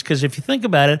Brothers, because if you think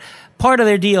about it, part of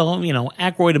their deal, you know,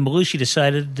 Aykroyd and Belushi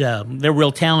decided they're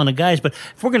real talented guys, but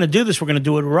if we're going to do this, we're going to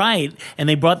do it right. And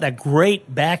they brought that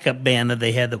great backup band that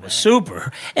they had that was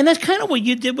super. And that's kind of what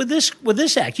you did with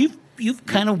this act. You've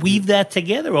kind of weaved that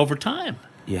together over time.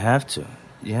 You have to,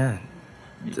 yeah.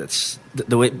 That's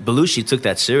the way Belushi took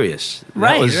that serious.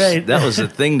 Right. That was a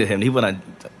thing to him. He went on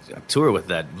a tour with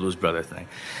that Blues Brother thing.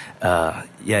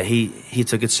 Yeah, he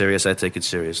took it serious. I take it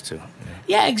serious too.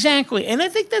 Yeah, exactly. And I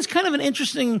think that's kind of an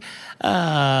interesting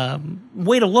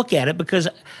way to look at it, because,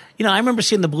 you know, I remember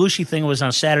seeing the Belushi thing was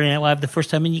on Saturday Night Live the first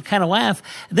time, and you kind of laugh.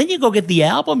 Then you go get the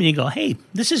album and you go, hey,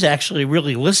 this is actually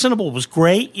really listenable. It was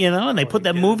great, you know, and they put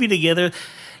that movie together.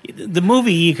 The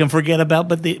movie you can forget about,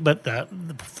 but the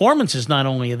performance is not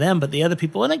only of them, but the other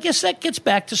people. And I guess that gets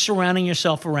back to surrounding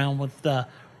yourself around with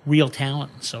real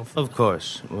talent and so forth. Of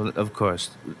course. Well, of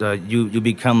course. You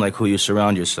become like who you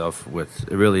surround yourself with.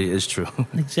 It really is true.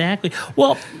 Exactly.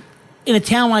 Well, in a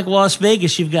town like Las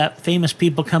Vegas, you've got famous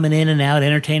people coming in and out,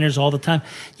 entertainers all the time.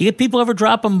 You get people ever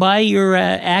dropping by your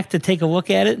act to take a look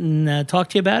at it and talk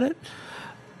to you about it?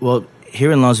 Well,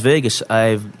 here in Las Vegas,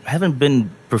 I haven't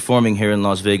been performing here in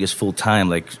Las Vegas full time,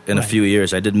 like in a few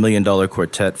years. I did $1 Million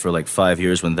Quartet for like 5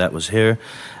 years when that was here.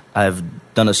 I've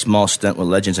done a small stint with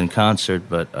Legends in Concert,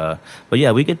 but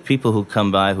yeah, we get people who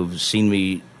come by who've seen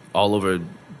me all over,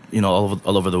 you know,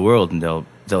 all over the world, and they'll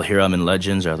hear I'm in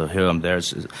Legends or they'll hear I'm there.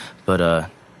 But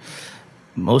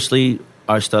mostly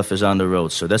our stuff is on the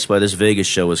road, so that's why this Vegas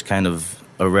show is kind of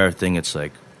a rare thing. It's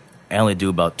like I only do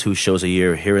about 2 shows a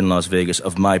year here in Las Vegas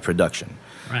of my production.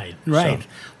 Right. So.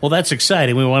 Well, that's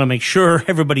exciting. We want to make sure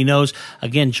everybody knows,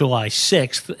 again, July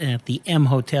 6th at the M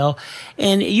Hotel.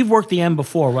 And you've worked the M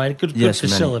before, right? Good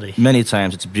facility. Many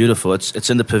times. It's beautiful. It's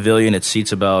in the pavilion. It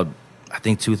seats about, I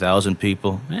think, 2,000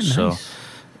 people. Man, so nice.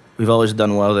 we've always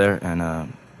done well there.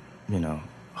 And, you know,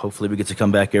 hopefully we get to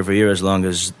come back every year as long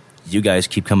as you guys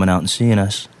keep coming out and seeing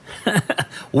us.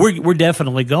 We're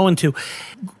definitely going to.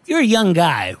 You're a young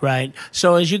guy, right?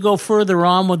 So as you go further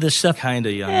on with this stuff, kind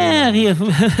of young,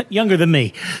 younger than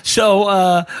me.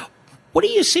 So, what do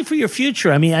you see for your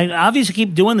future? I mean, I obviously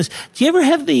keep doing this. Do you ever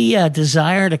have the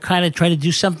desire to kind of try to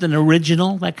do something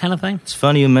original, that kind of thing? It's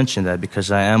funny you mentioned that, because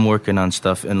I am working on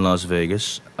stuff in Las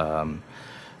Vegas.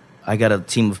 I got a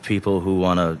team of people who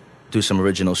want to do some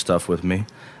original stuff with me.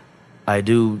 I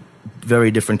do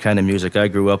very different kind of music. I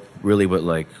grew up really with,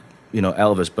 like, you know,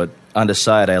 Elvis, but on the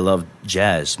side, I love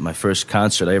jazz. My first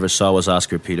concert I ever saw was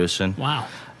Oscar Peterson. Wow.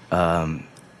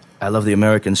 I love the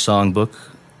American Songbook.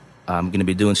 I'm going to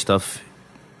be doing stuff,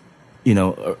 you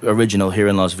know, original here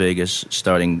in Las Vegas,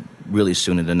 starting really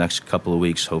soon in the next couple of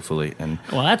weeks, hopefully. And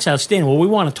well, that's outstanding. Well, we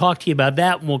want to talk to you about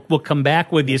that, and we'll come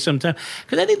back with you sometime.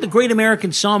 Because I think the Great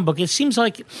American Songbook, it seems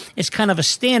like it's kind of a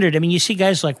standard. I mean, you see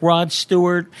guys like Rod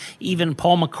Stewart, even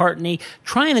Paul McCartney,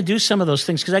 trying to do some of those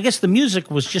things, because I guess the music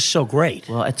was just so great.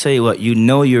 Well, I tell you what, you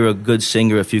know you're a good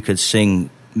singer if you could sing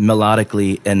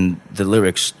melodically and the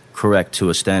lyrics correct to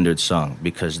a standard song,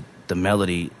 because the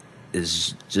melody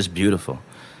is just beautiful.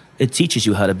 It teaches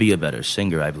you how to be a better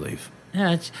singer, I believe.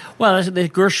 Yeah, the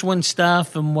Gershwin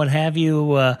stuff and what have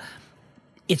you,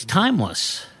 it's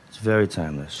timeless. very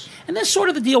timeless. And that's sort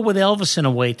of the deal with Elvis in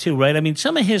a way, too, right? I mean,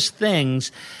 some of his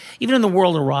things, even in the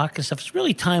world of rock and stuff, it's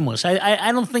really timeless.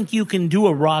 I don't think you can do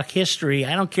a rock history,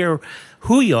 I don't care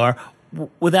who you are,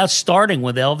 without starting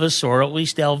with Elvis, or at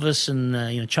least Elvis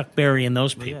and Chuck Berry and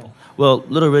those people. Well,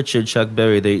 Little Richard, Chuck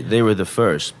Berry, they were the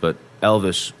first, but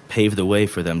Elvis paved the way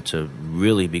for them to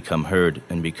really become heard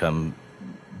and become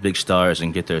big stars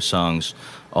and get their songs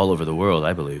all over the world,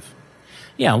 I believe.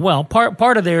 Yeah, well,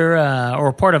 part of their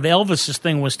or part of Elvis's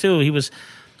thing was too.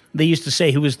 They used to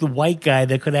say he was the white guy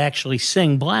that could actually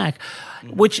sing black,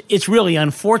 which it's really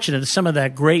unfortunate. Some of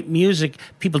that great music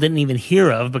people didn't even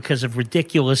hear of because of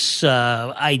ridiculous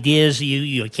ideas.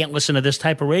 You can't listen to this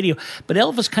type of radio. But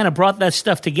Elvis kind of brought that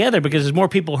stuff together because as more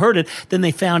people heard it, then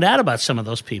they found out about some of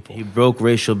those people. He broke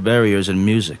racial barriers in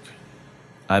music,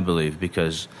 I believe,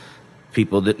 because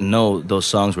people didn't know those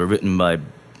songs were written by.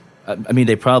 I mean,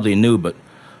 they probably knew, but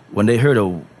when they heard a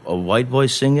white boy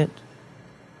sing it,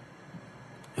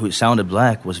 who sounded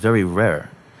black, was very rare.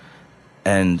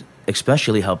 And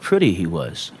especially how pretty he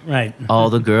was. Right. All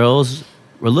the girls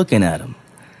were looking at him,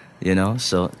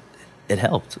 so it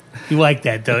helped. You like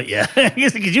that, don't you?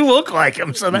 Because you look like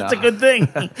him, so that's a good thing.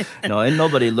 No, and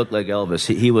nobody looked like Elvis.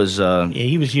 He was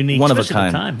he was unique. One of a kind.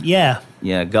 At the time. Yeah.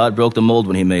 Yeah, God broke the mold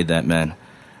when he made that man.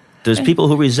 There's people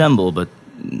who resemble, but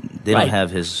they don't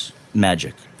have his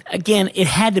magic. Again, it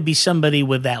had to be somebody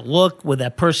with that look, with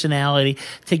that personality,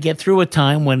 to get through a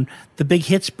time when the big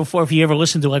hits before, if you ever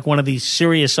listened to like one of these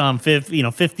Sirius on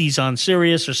 50s on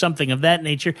Sirius or something of that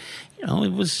nature,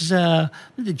 it was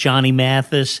Johnny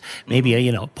Mathis, maybe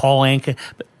Paul Anka,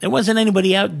 but there wasn't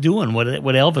anybody out doing what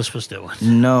Elvis was doing.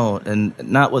 No, and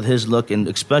not with his look, and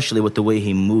especially with the way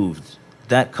he moved.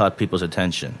 That caught people's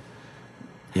attention.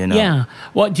 Yeah.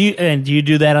 Well, do you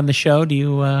do that on the show? Do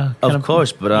you? Of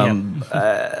course, but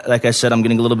like I said, I'm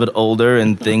getting a little bit older,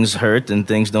 and things hurt, and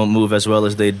things don't move as well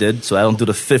as they did. So I don't do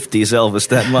the '50s Elvis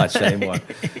that much anymore.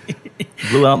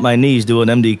 Blew out my knees doing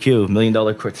MDQ, $1 Million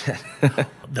Quartet.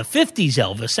 The '50s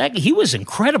Elvis, he was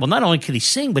incredible. Not only could he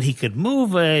sing, but he could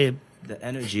move. The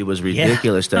energy was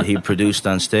ridiculous that he produced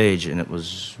on stage, and it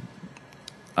was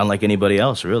unlike anybody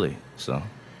else, really. So.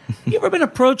 You ever been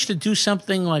approached to do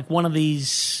something like one of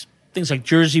these things like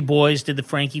Jersey Boys did the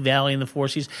Frankie Valli and the Four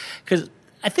Seasons? Because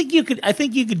I think you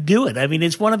could do it. I mean,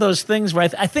 it's one of those things where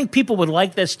I think people would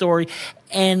like that story,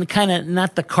 and kind of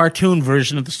not the cartoon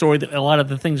version of the story that a lot of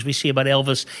the things we see about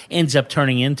Elvis ends up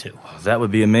turning into. That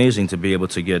would be amazing to be able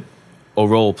to get a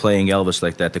role playing Elvis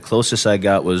like that. The closest I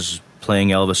got was playing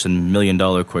Elvis in $1 Million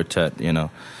Quartet. $1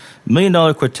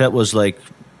 Million Quartet was like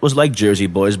Jersey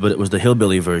Boys, but it was the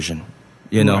hillbilly version.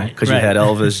 Because you had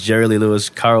Elvis, Jerry Lee Lewis,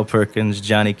 Carl Perkins,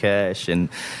 Johnny Cash, and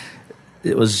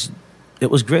it was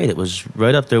great. It was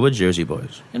right up there with Jersey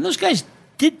Boys. And those guys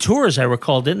did tours, I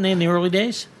recall, didn't they, in the early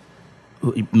days?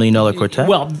 $1 Million Quartet?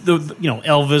 Well,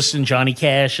 Elvis and Johnny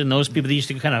Cash and those people, they used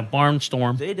to kind of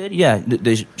barnstorm. They did, yeah.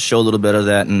 They show a little bit of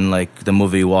that in like the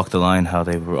movie Walk the Line, how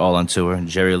they were all on tour, and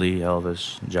Jerry Lee,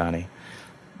 Elvis, Johnny.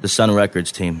 The Sun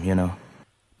Records team,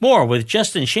 More with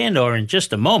Justin Shandor in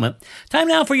just a moment. Time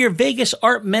now for your Vegas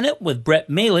Art Minute with Brett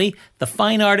Mailey, the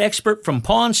fine art expert from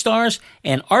Pawn Stars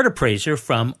and art appraiser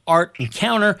from Art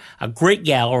Encounter, a great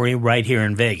gallery right here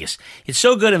in Vegas. It's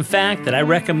so good, in fact, that I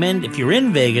recommend if you're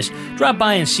in Vegas, drop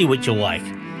by and see what you like.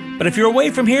 But if you're away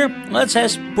from here, let's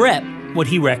ask Brett what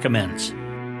he recommends.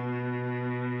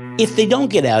 If they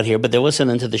don't get out here, but they're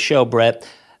listening to the show, Brett,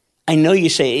 I know you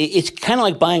say it's kind of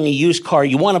like buying a used car.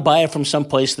 You want to buy it from some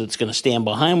place that's going to stand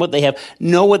behind what they have,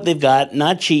 know what they've got,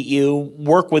 not cheat you,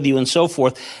 work with you, and so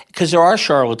forth, because there are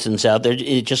charlatans out there,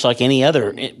 just like any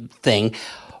other thing.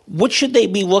 What should they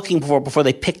be looking for before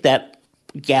they pick that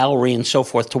gallery and so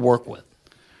forth to work with?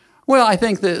 Well, I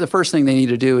think the first thing they need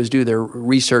to do is do their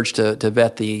research to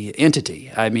vet the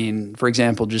entity. I mean, for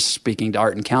example, just speaking to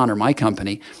Art Encounter, my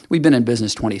company, we've been in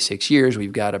business 26 years.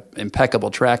 We've got an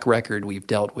impeccable track record. We've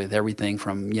dealt with everything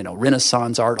from,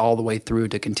 Renaissance art all the way through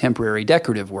to contemporary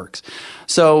decorative works.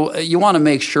 So you want to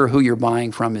make sure who you're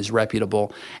buying from is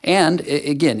reputable. And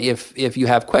again, if you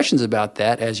have questions about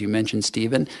that, as you mentioned,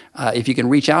 Stephen, if you can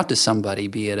reach out to somebody,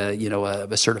 be it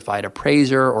a certified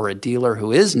appraiser or a dealer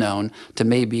who is known to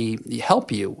maybe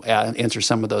help you answer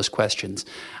some of those questions.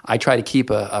 I try to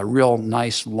keep a real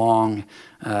nice long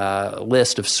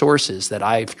list of sources that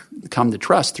I've come to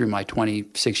trust through my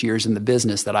 26 years in the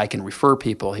business that I can refer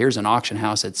people. Here's an auction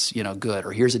house that's good,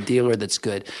 or here's a dealer that's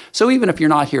good. So even if you're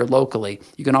not here locally,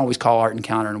 you can always call Art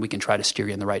Encounter and we can try to steer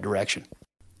you in the right direction.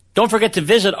 Don't forget to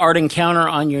visit Art Encounter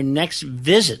on your next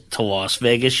visit to Las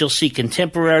Vegas. You'll see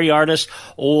contemporary artists,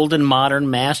 old and modern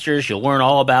masters. You'll learn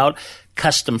all about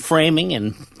custom framing,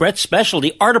 and Brett's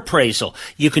specialty, art appraisal.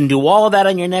 You can do all of that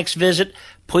on your next visit.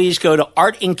 Please go to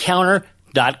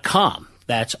artencounter.com.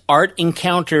 That's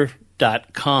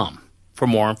artencounter.com for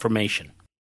more information.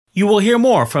 You will hear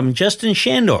more from Justin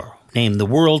Shandor, named the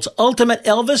world's ultimate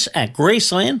Elvis at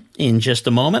Graceland, in just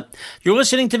a moment. You're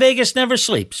listening to Vegas Never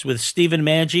Sleeps with Stephen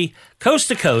Maggi, coast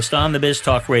to coast on the Biz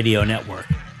Talk Radio Network.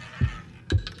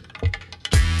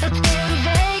 Let's go to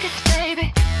Vegas,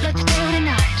 baby. Let's go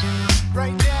tonight.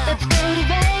 Right now. Let's go to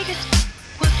Vegas.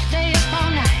 We'll stay up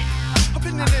all night.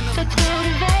 Let's go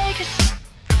to Vegas.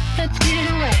 Let's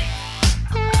get away.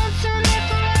 Once and then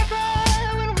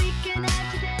forever when we can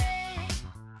have today.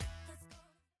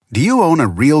 Do you own a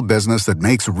real business that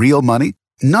makes real money?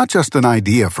 Not just an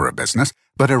idea for a business,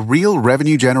 but a real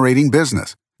revenue-generating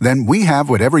business? Then we have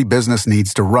what every business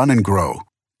needs to run and grow.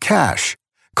 Cash.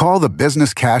 Call the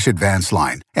Business Cash Advance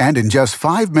Line, and in just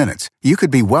 5 minutes, you could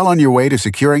be well on your way to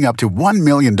securing up to $1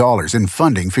 million in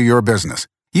funding for your business.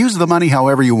 Use the money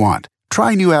however you want.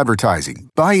 Try new advertising,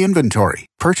 buy inventory,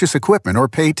 purchase equipment, or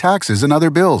pay taxes and other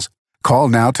bills. Call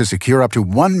now to secure up to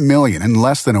 $1 million in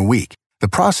less than a week. The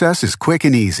process is quick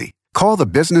and easy. Call the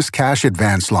Business Cash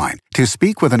Advance Line to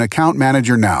speak with an account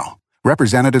manager now.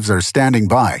 Representatives are standing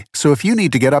by, so if you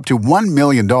need to get up to $1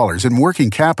 million in working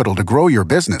capital to grow your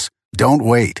business, don't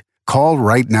wait. Call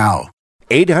right now.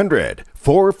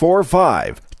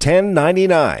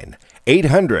 800-445-1099.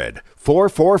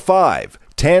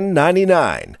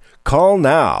 800-445-1099. Call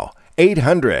now.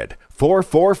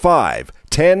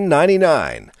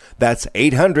 800-445-1099. That's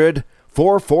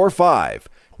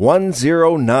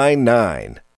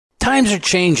 800-445-1099. Times are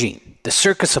changing. The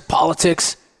circus of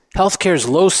politics, healthcare's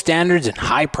low standards and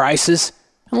high prices,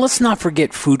 and let's not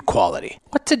forget food quality.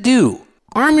 What to do?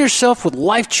 Arm yourself with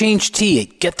Life Change Tea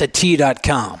at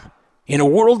GetTheTea.com. In a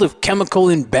world of chemical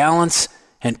imbalance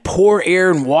and poor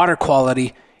air and water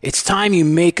quality, it's time you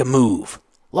make a move.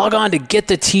 Log on to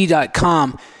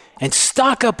GetTheTea.com and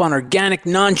stock up on organic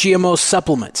non-GMO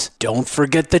supplements. Don't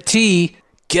forget the tea.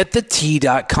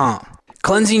 GetTheTea.com.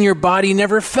 Cleansing your body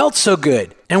never felt so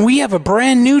good. And we have a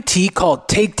brand new tea called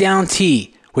Takedown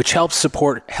Tea, which helps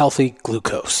support healthy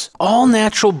glucose. All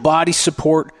natural body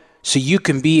support so you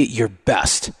can be at your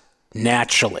best,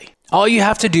 naturally. All you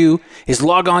have to do is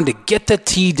log on to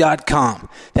GetTheTea.com.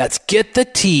 That's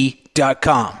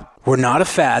GetTheTea.com. We're not a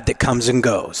fad that comes and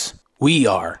goes. We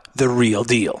are the real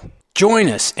deal. Join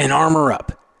us and armor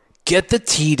up.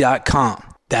 GetTheTea.com.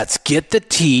 That's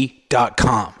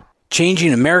GetTheTea.com.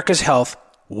 Changing America's health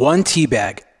one tea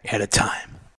bag at a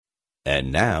time.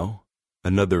 And now,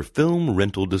 another film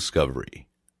rental discovery.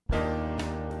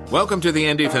 Welcome to the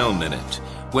Indie Film Minute.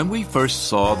 When we first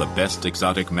saw the Best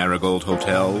Exotic Marigold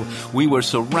Hotel, we were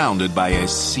surrounded by a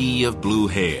sea of blue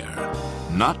hair.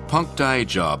 Not punk dye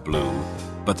job blue,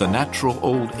 but the natural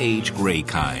old age gray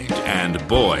kind. And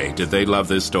boy, did they love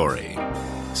this story.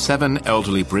 7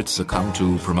 elderly Brits succumb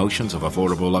to promotions of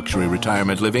affordable luxury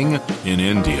retirement living in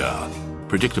India.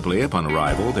 Predictably, upon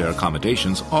arrival, their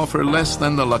accommodations offer less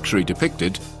than the luxury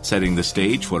depicted, setting the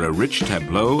stage for a rich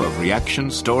tableau of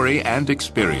reaction, story, and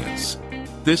experience.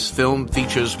 This film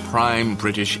features prime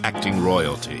British acting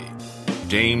royalty.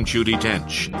 Dame Judi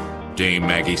Dench, Dame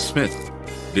Maggie Smith,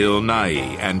 Bill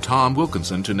Nighy, and Tom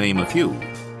Wilkinson, to name a few.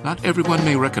 Not everyone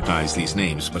may recognize these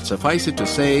names, but suffice it to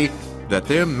say that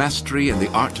their mastery in the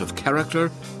art of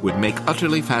character would make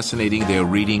utterly fascinating their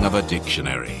reading of a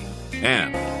dictionary.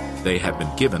 And they have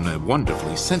been given a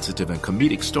wonderfully sensitive and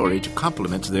comedic story to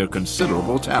complement their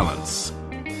considerable talents.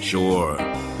 Sure,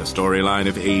 the storyline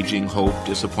of aging, hope,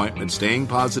 disappointment, staying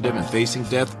positive, and facing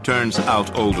death turns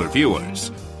out older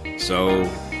viewers. So,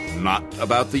 not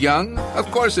about the young? Of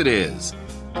course it is.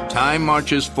 Time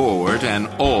marches forward, and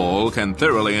all can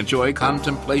thoroughly enjoy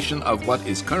contemplation of what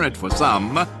is current for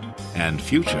some and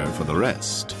future for the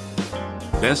rest.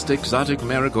 Best Exotic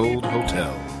Marigold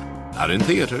Hotel. Out in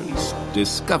theaters.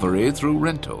 Discovery through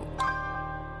rental.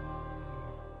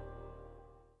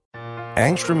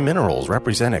 Angstrom Minerals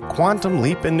represent a quantum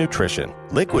leap in nutrition.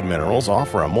 Liquid minerals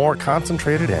offer a more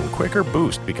concentrated and quicker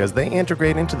boost because they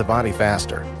integrate into the body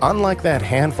faster. Unlike that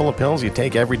handful of pills you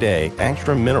take every day,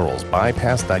 Angstrom Minerals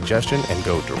bypass digestion and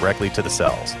go directly to the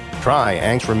cells. Try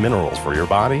Angstrom Minerals for your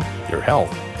body, your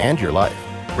health, and your life.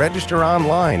 Register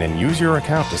online and use your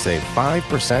account to save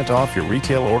 5% off your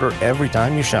retail order every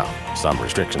time you shop. Some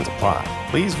restrictions apply.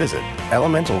 Please visit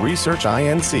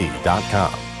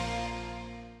elementalresearchinc.com.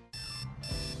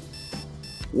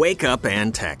 Wake up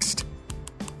and text.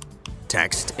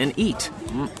 Text and eat.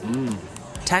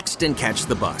 Text and catch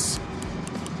the bus.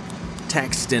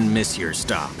 Text and miss your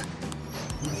stop.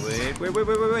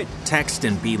 Wait. Text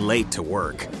and be late to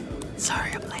work.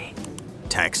 Sorry, I'm late.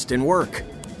 Text and work.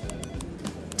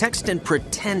 Text and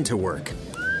pretend to work.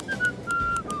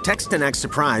 Text and act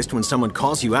surprised when someone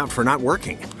calls you out for not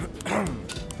working.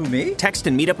 Who, me? Text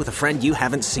and meet up with a friend you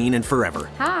haven't seen in forever.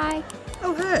 Hi.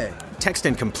 Oh, hey. Text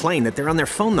and complain that they're on their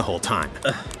phone the whole time.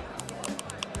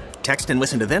 Text and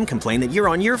listen to them complain that you're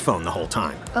on your phone the whole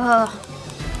time.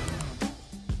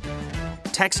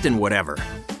 Text and whatever.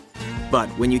 But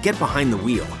when you get behind the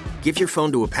wheel, give your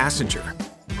phone to a passenger.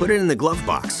 Put it in the glove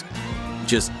box.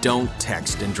 Just don't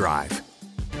text and drive.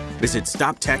 Visit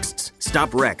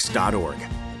StopTextsStopWrecks.org.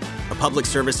 A public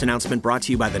service announcement brought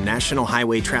to you by the National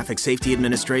Highway Traffic Safety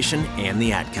Administration and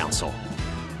the Ad Council.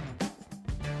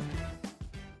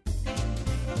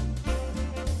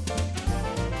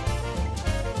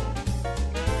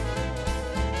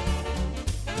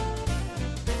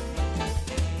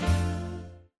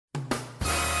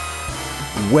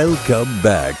 Welcome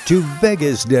back to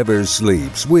Vegas Never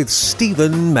Sleeps with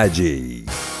Stephen Maggi.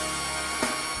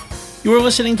 You are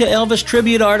listening to Elvis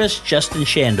tribute artist Justin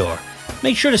Shandor.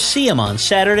 Make sure to see him on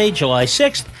Saturday, July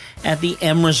 6th at the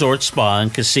M Resort Spa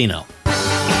and Casino.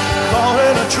 Caught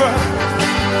in a trap.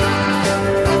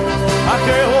 I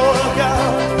can't walk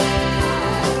out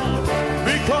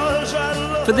because I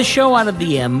love. For the show out of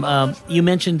the M, you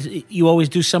mentioned you always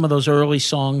do some of those early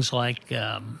songs like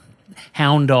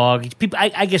Hound Dog. People,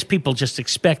 I guess people just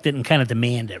expect it and kind of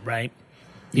demand it, right?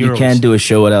 You can't do a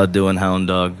show without doing Hound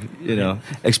Dog, you know,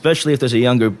 especially if there's a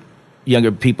younger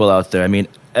people out there. I mean,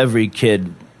 every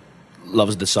kid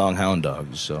loves the song Hound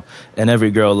Dog, so, and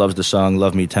every girl loves the song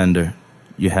Love Me Tender.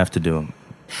 You have to do them.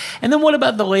 And then what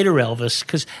about the later Elvis?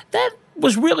 Because that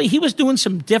was really, he was doing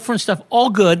some different stuff, all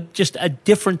good, just a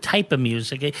different type of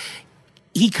music.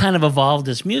 He kind of evolved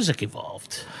as music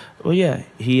evolved. Well, yeah,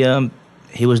 he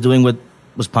was doing what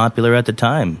was popular at the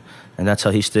time, and that's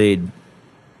how he stayed,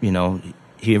 you know.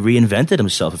 He reinvented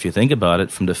himself, if you think about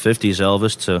it, from the 50s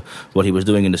Elvis to what he was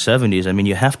doing in the 70s. I mean,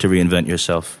 you have to reinvent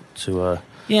yourself to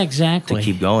exactly to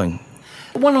keep going.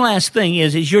 One last thing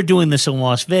is you're doing this in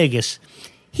Las Vegas.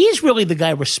 He's really the guy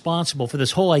responsible for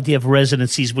this whole idea of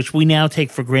residencies, which we now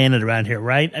take for granted around here,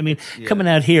 right? I mean, coming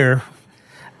out here.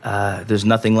 There's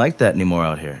nothing like that anymore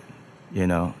out here, you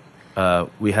know.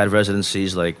 We had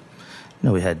residencies like, you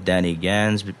know, we had Danny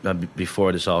Gans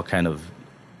before this all kind of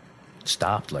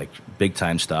stopped, like big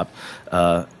time stopped.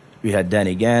 We had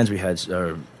Danny Gans, we had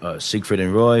Siegfried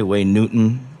and Roy, Wayne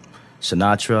Newton,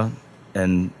 Sinatra,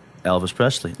 and Elvis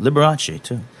Presley. Liberace,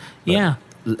 too. But yeah.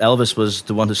 Elvis was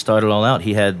the one who started it all out.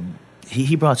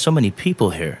 He brought so many people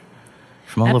here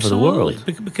from all over the world.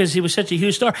 Because he was such a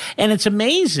huge star. And it's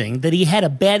amazing that he had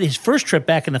his first trip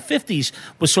back in the 50s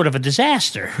was sort of a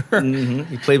disaster. Mm-hmm.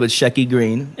 He played with Shecky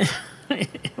Green.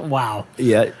 Wow.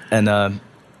 Yeah, and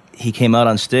he came out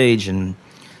on stage and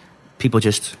people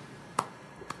just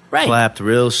clapped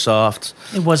real soft.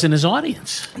 It wasn't his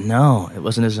audience. No, it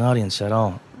wasn't his audience at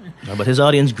all. No, but his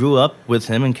audience grew up with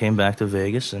him and came back to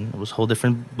Vegas, and it was a whole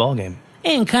different ballgame.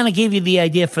 And kind of gave you the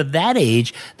idea for that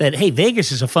age that, hey,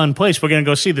 Vegas is a fun place. We're going to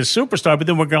go see this superstar, but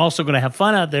then we're also going to have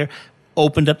fun out there.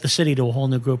 Opened up the city to a whole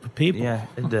new group of people. Yeah,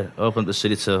 it did. Opened the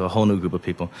city to a whole new group of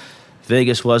people.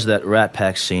 Vegas was that Rat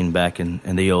Pack scene back in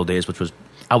the old days, which was,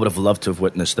 I would have loved to have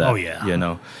witnessed that. Oh, yeah. You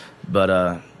know, but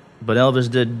Elvis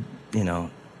did, you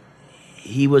know,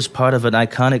 he was part of an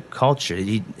iconic culture.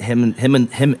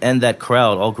 Him and that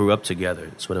crowd all grew up together.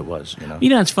 That's what it was, you know. You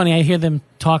know, it's funny. I hear them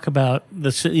talk about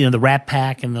the Rat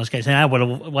Pack and those guys, and I would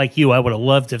have, like you, I would have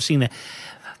loved to have seen that.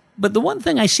 But the one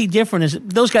thing I see different is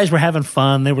those guys were having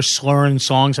fun. They were slurring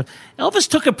songs. Elvis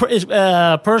took it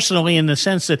personally in the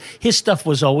sense that his stuff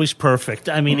was always perfect.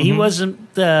 I mean, he wasn't.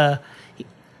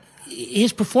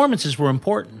 His performances were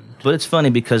important. But it's funny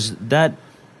because that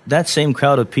same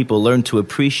crowd of people learned to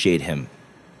appreciate him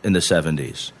in the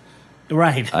 70s.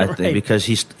 Right. I think because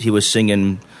he was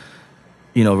singing,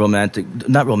 you know,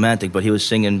 not romantic, but he was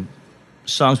singing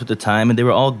songs with the time, and they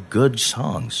were all good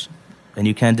songs, and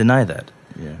you can't deny that.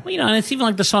 Yeah. Well, you know, and it's even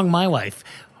like the song "My Life."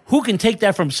 Who can take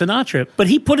that from Sinatra? But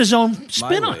he put his own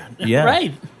spin on it. Yeah.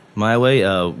 Right. My Way,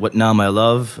 What Now, My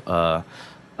Love,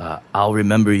 I'll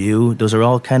Remember You. Those are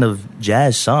all kind of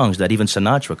jazz songs that even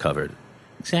Sinatra covered.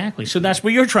 Exactly. So that's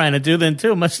what you're trying to do then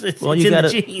too. Well, you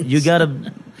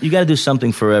gotta do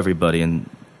something for everybody, and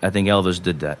I think Elvis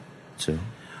did that too.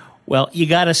 Well, you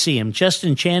got to see him.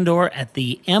 Justin Shandor at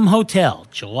the M Hotel,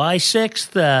 July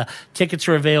 6th. Tickets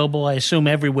are available, I assume,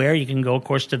 everywhere. You can go, of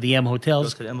course, to the M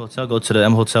Hotels. Go to the M Hotel. Go to the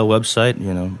M Hotel website,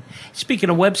 you know. Speaking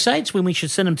of websites, we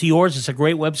should send them to yours. It's a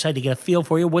great website to get a feel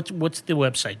for you. What's the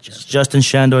website, Justin?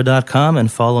 JustinShandor.com, and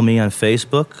follow me on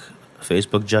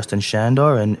Facebook Justin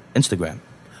Shandor, and Instagram.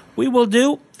 We will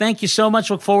do. Thank you so much.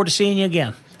 Look forward to seeing you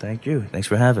again. Thank you. Thanks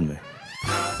for having me.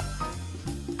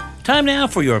 Time now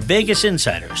for your Vegas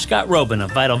Insider, Scott Robin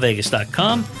of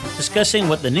VitalVegas.com, discussing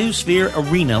what the new Sphere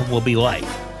Arena will be like.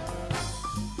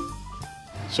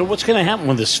 So what's going to happen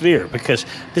with the Sphere? Because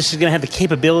this is going to have the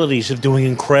capabilities of doing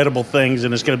incredible things,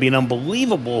 and it's going to be an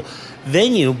unbelievable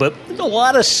venue, but a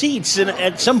lot of seats, and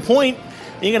at some point,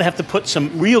 you're going to have to put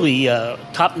some really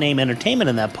top-name entertainment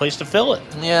in that place to fill it.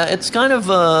 Yeah, it's kind of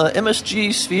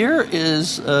MSG Sphere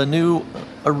is a new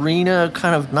arena,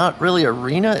 kind of not really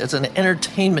arena. It's an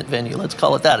entertainment venue. Let's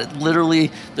call it that. It's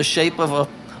literally the shape of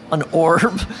an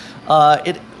orb.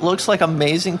 It looks like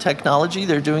amazing technology.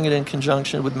 They're doing it in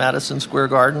conjunction with Madison Square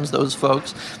Gardens, those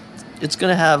folks. It's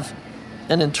going to have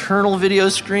an internal video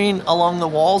screen along the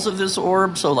walls of this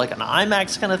orb, so like an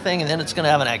IMAX kind of thing, and then it's going to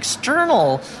have an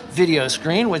external video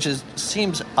screen, which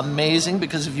seems amazing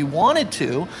because if you wanted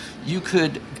to, you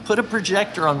could put a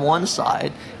projector on one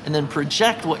side and then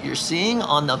project what you're seeing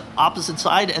on the opposite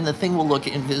side, and the thing will look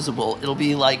invisible. It'll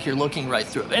be like you're looking right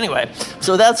through it. Anyway,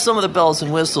 so that's some of the bells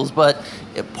and whistles, but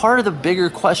part of the bigger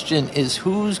question is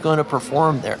who's going to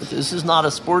perform there. This is not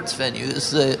a sports venue.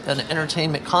 This is an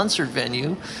entertainment concert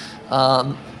venue.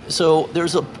 So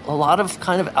there's a lot of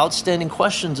kind of outstanding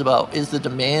questions about is the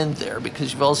demand there,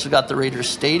 because you've also got the Raiders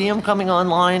Stadium coming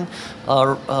online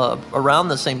around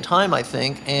the same time, I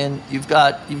think, and you've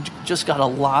just got a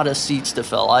lot of seats to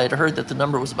fill. I had heard that the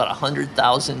number was about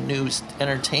 100,000 new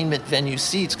entertainment venue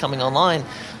seats coming online.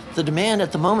 The demand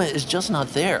at the moment is just not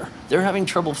there. They're having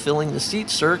trouble filling the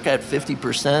seats, circa at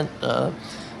 50%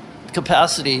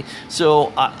 capacity.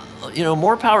 So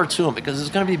more power to them, because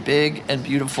it's going to be big and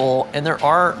beautiful, and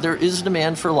there is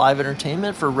demand for live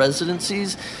entertainment, for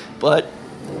residencies, but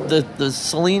the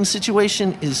Celine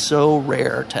situation is so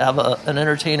rare to have an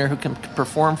entertainer who can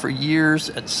perform for years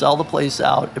and sell the place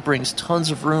out. It brings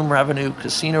tons of room revenue,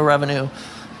 casino revenue.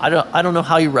 I don't know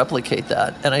how you replicate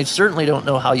that, and I certainly don't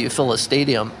know how you fill a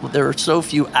stadium. There are so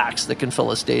few acts that can fill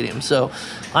a stadium. So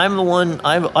I'm the one,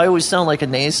 I always sound like a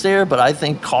naysayer, but I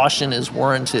think caution is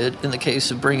warranted in the case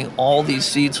of bringing all these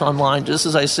seats online. Just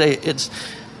as I say,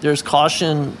 there's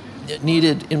caution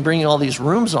needed in bringing all these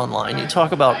rooms online. You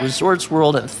talk about Resorts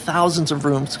World and thousands of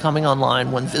rooms coming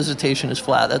online when visitation is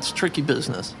flat. That's tricky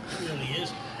business.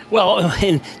 Well,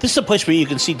 and this is a place where you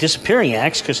can see disappearing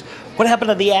acts, because what happened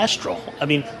to the Astral? I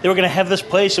mean, they were going to have this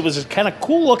place. It was a kind of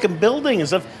cool-looking building and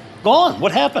stuff. Gone.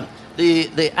 What happened?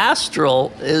 The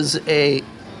Astral is a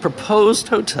proposed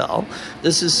hotel.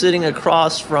 This is sitting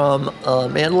across from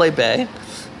Mandalay Bay.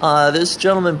 This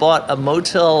gentleman bought a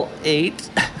Motel 8.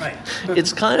 Right.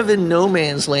 It's kind of in no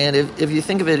man's land. If you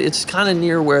think of it, it's kind of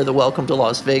near where the Welcome to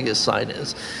Las Vegas sign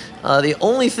is. The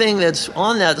only thing that's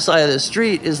on that side of the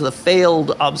street is the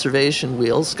failed observation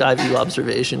wheel, Skyview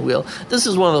observation wheel. This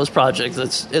is one of those projects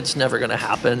it's never going to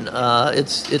happen. It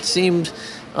seemed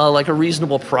like a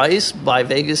reasonable price by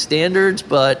Vegas standards,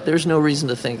 but there's no reason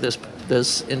to think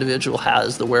this individual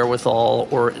has the wherewithal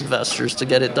or investors to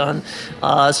get it done.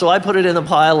 So I put it in the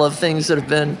pile of things that have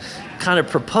been kind of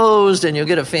proposed, and you'll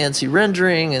get a fancy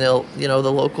rendering, and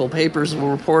the local papers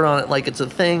will report on it like it's a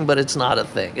thing, but it's not a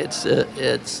thing.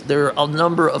 There are a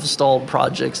number of stalled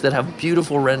projects that have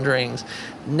beautiful renderings,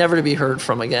 never to be heard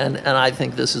from again, and I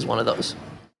think this is one of those.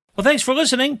 Well, thanks for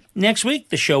listening. Next week,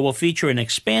 the show will feature an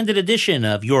expanded edition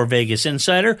of Your Vegas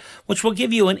Insider, which will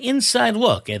give you an inside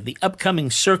look at the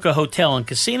upcoming Circa Hotel and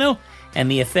Casino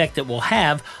and the effect it will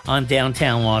have on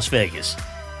downtown Las Vegas.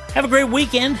 Have a great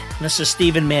weekend. This is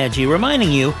Stephen Maggi reminding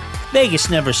you, Vegas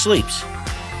never sleeps.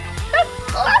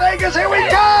 Vegas, here we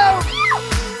go!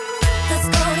 Let's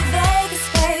go to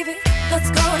Vegas, baby. Let's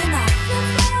go tonight.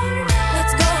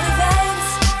 Let's go to Vegas.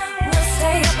 We'll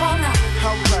stay up all night.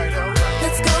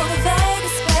 Let's go to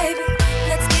Vegas, baby.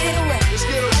 Let's get away.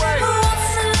 Who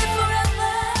wants to live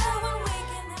forever when we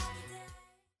can have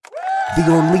The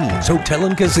Orleans Hotel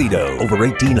and Casino. Over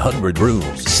 1,800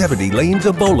 rooms, 70 lanes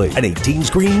of bowling, an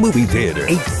 18-screen movie theater,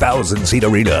 8,000-seat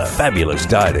arena, fabulous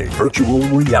dining, virtual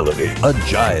reality, a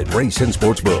giant race and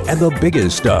sports book, and the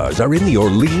biggest stars are in the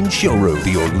Orleans showroom.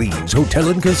 The Orleans Hotel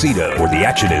and Casino, where the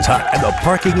action is hot and the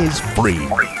parking is free.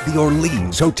 The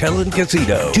Orleans Hotel and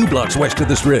Casino, 2 blocks west of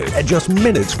the Strip and just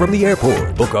minutes from the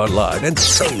airport. Book online and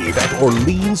save at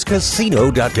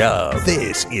OrleansCasino.com.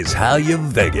 This is how you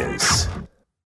Vegas.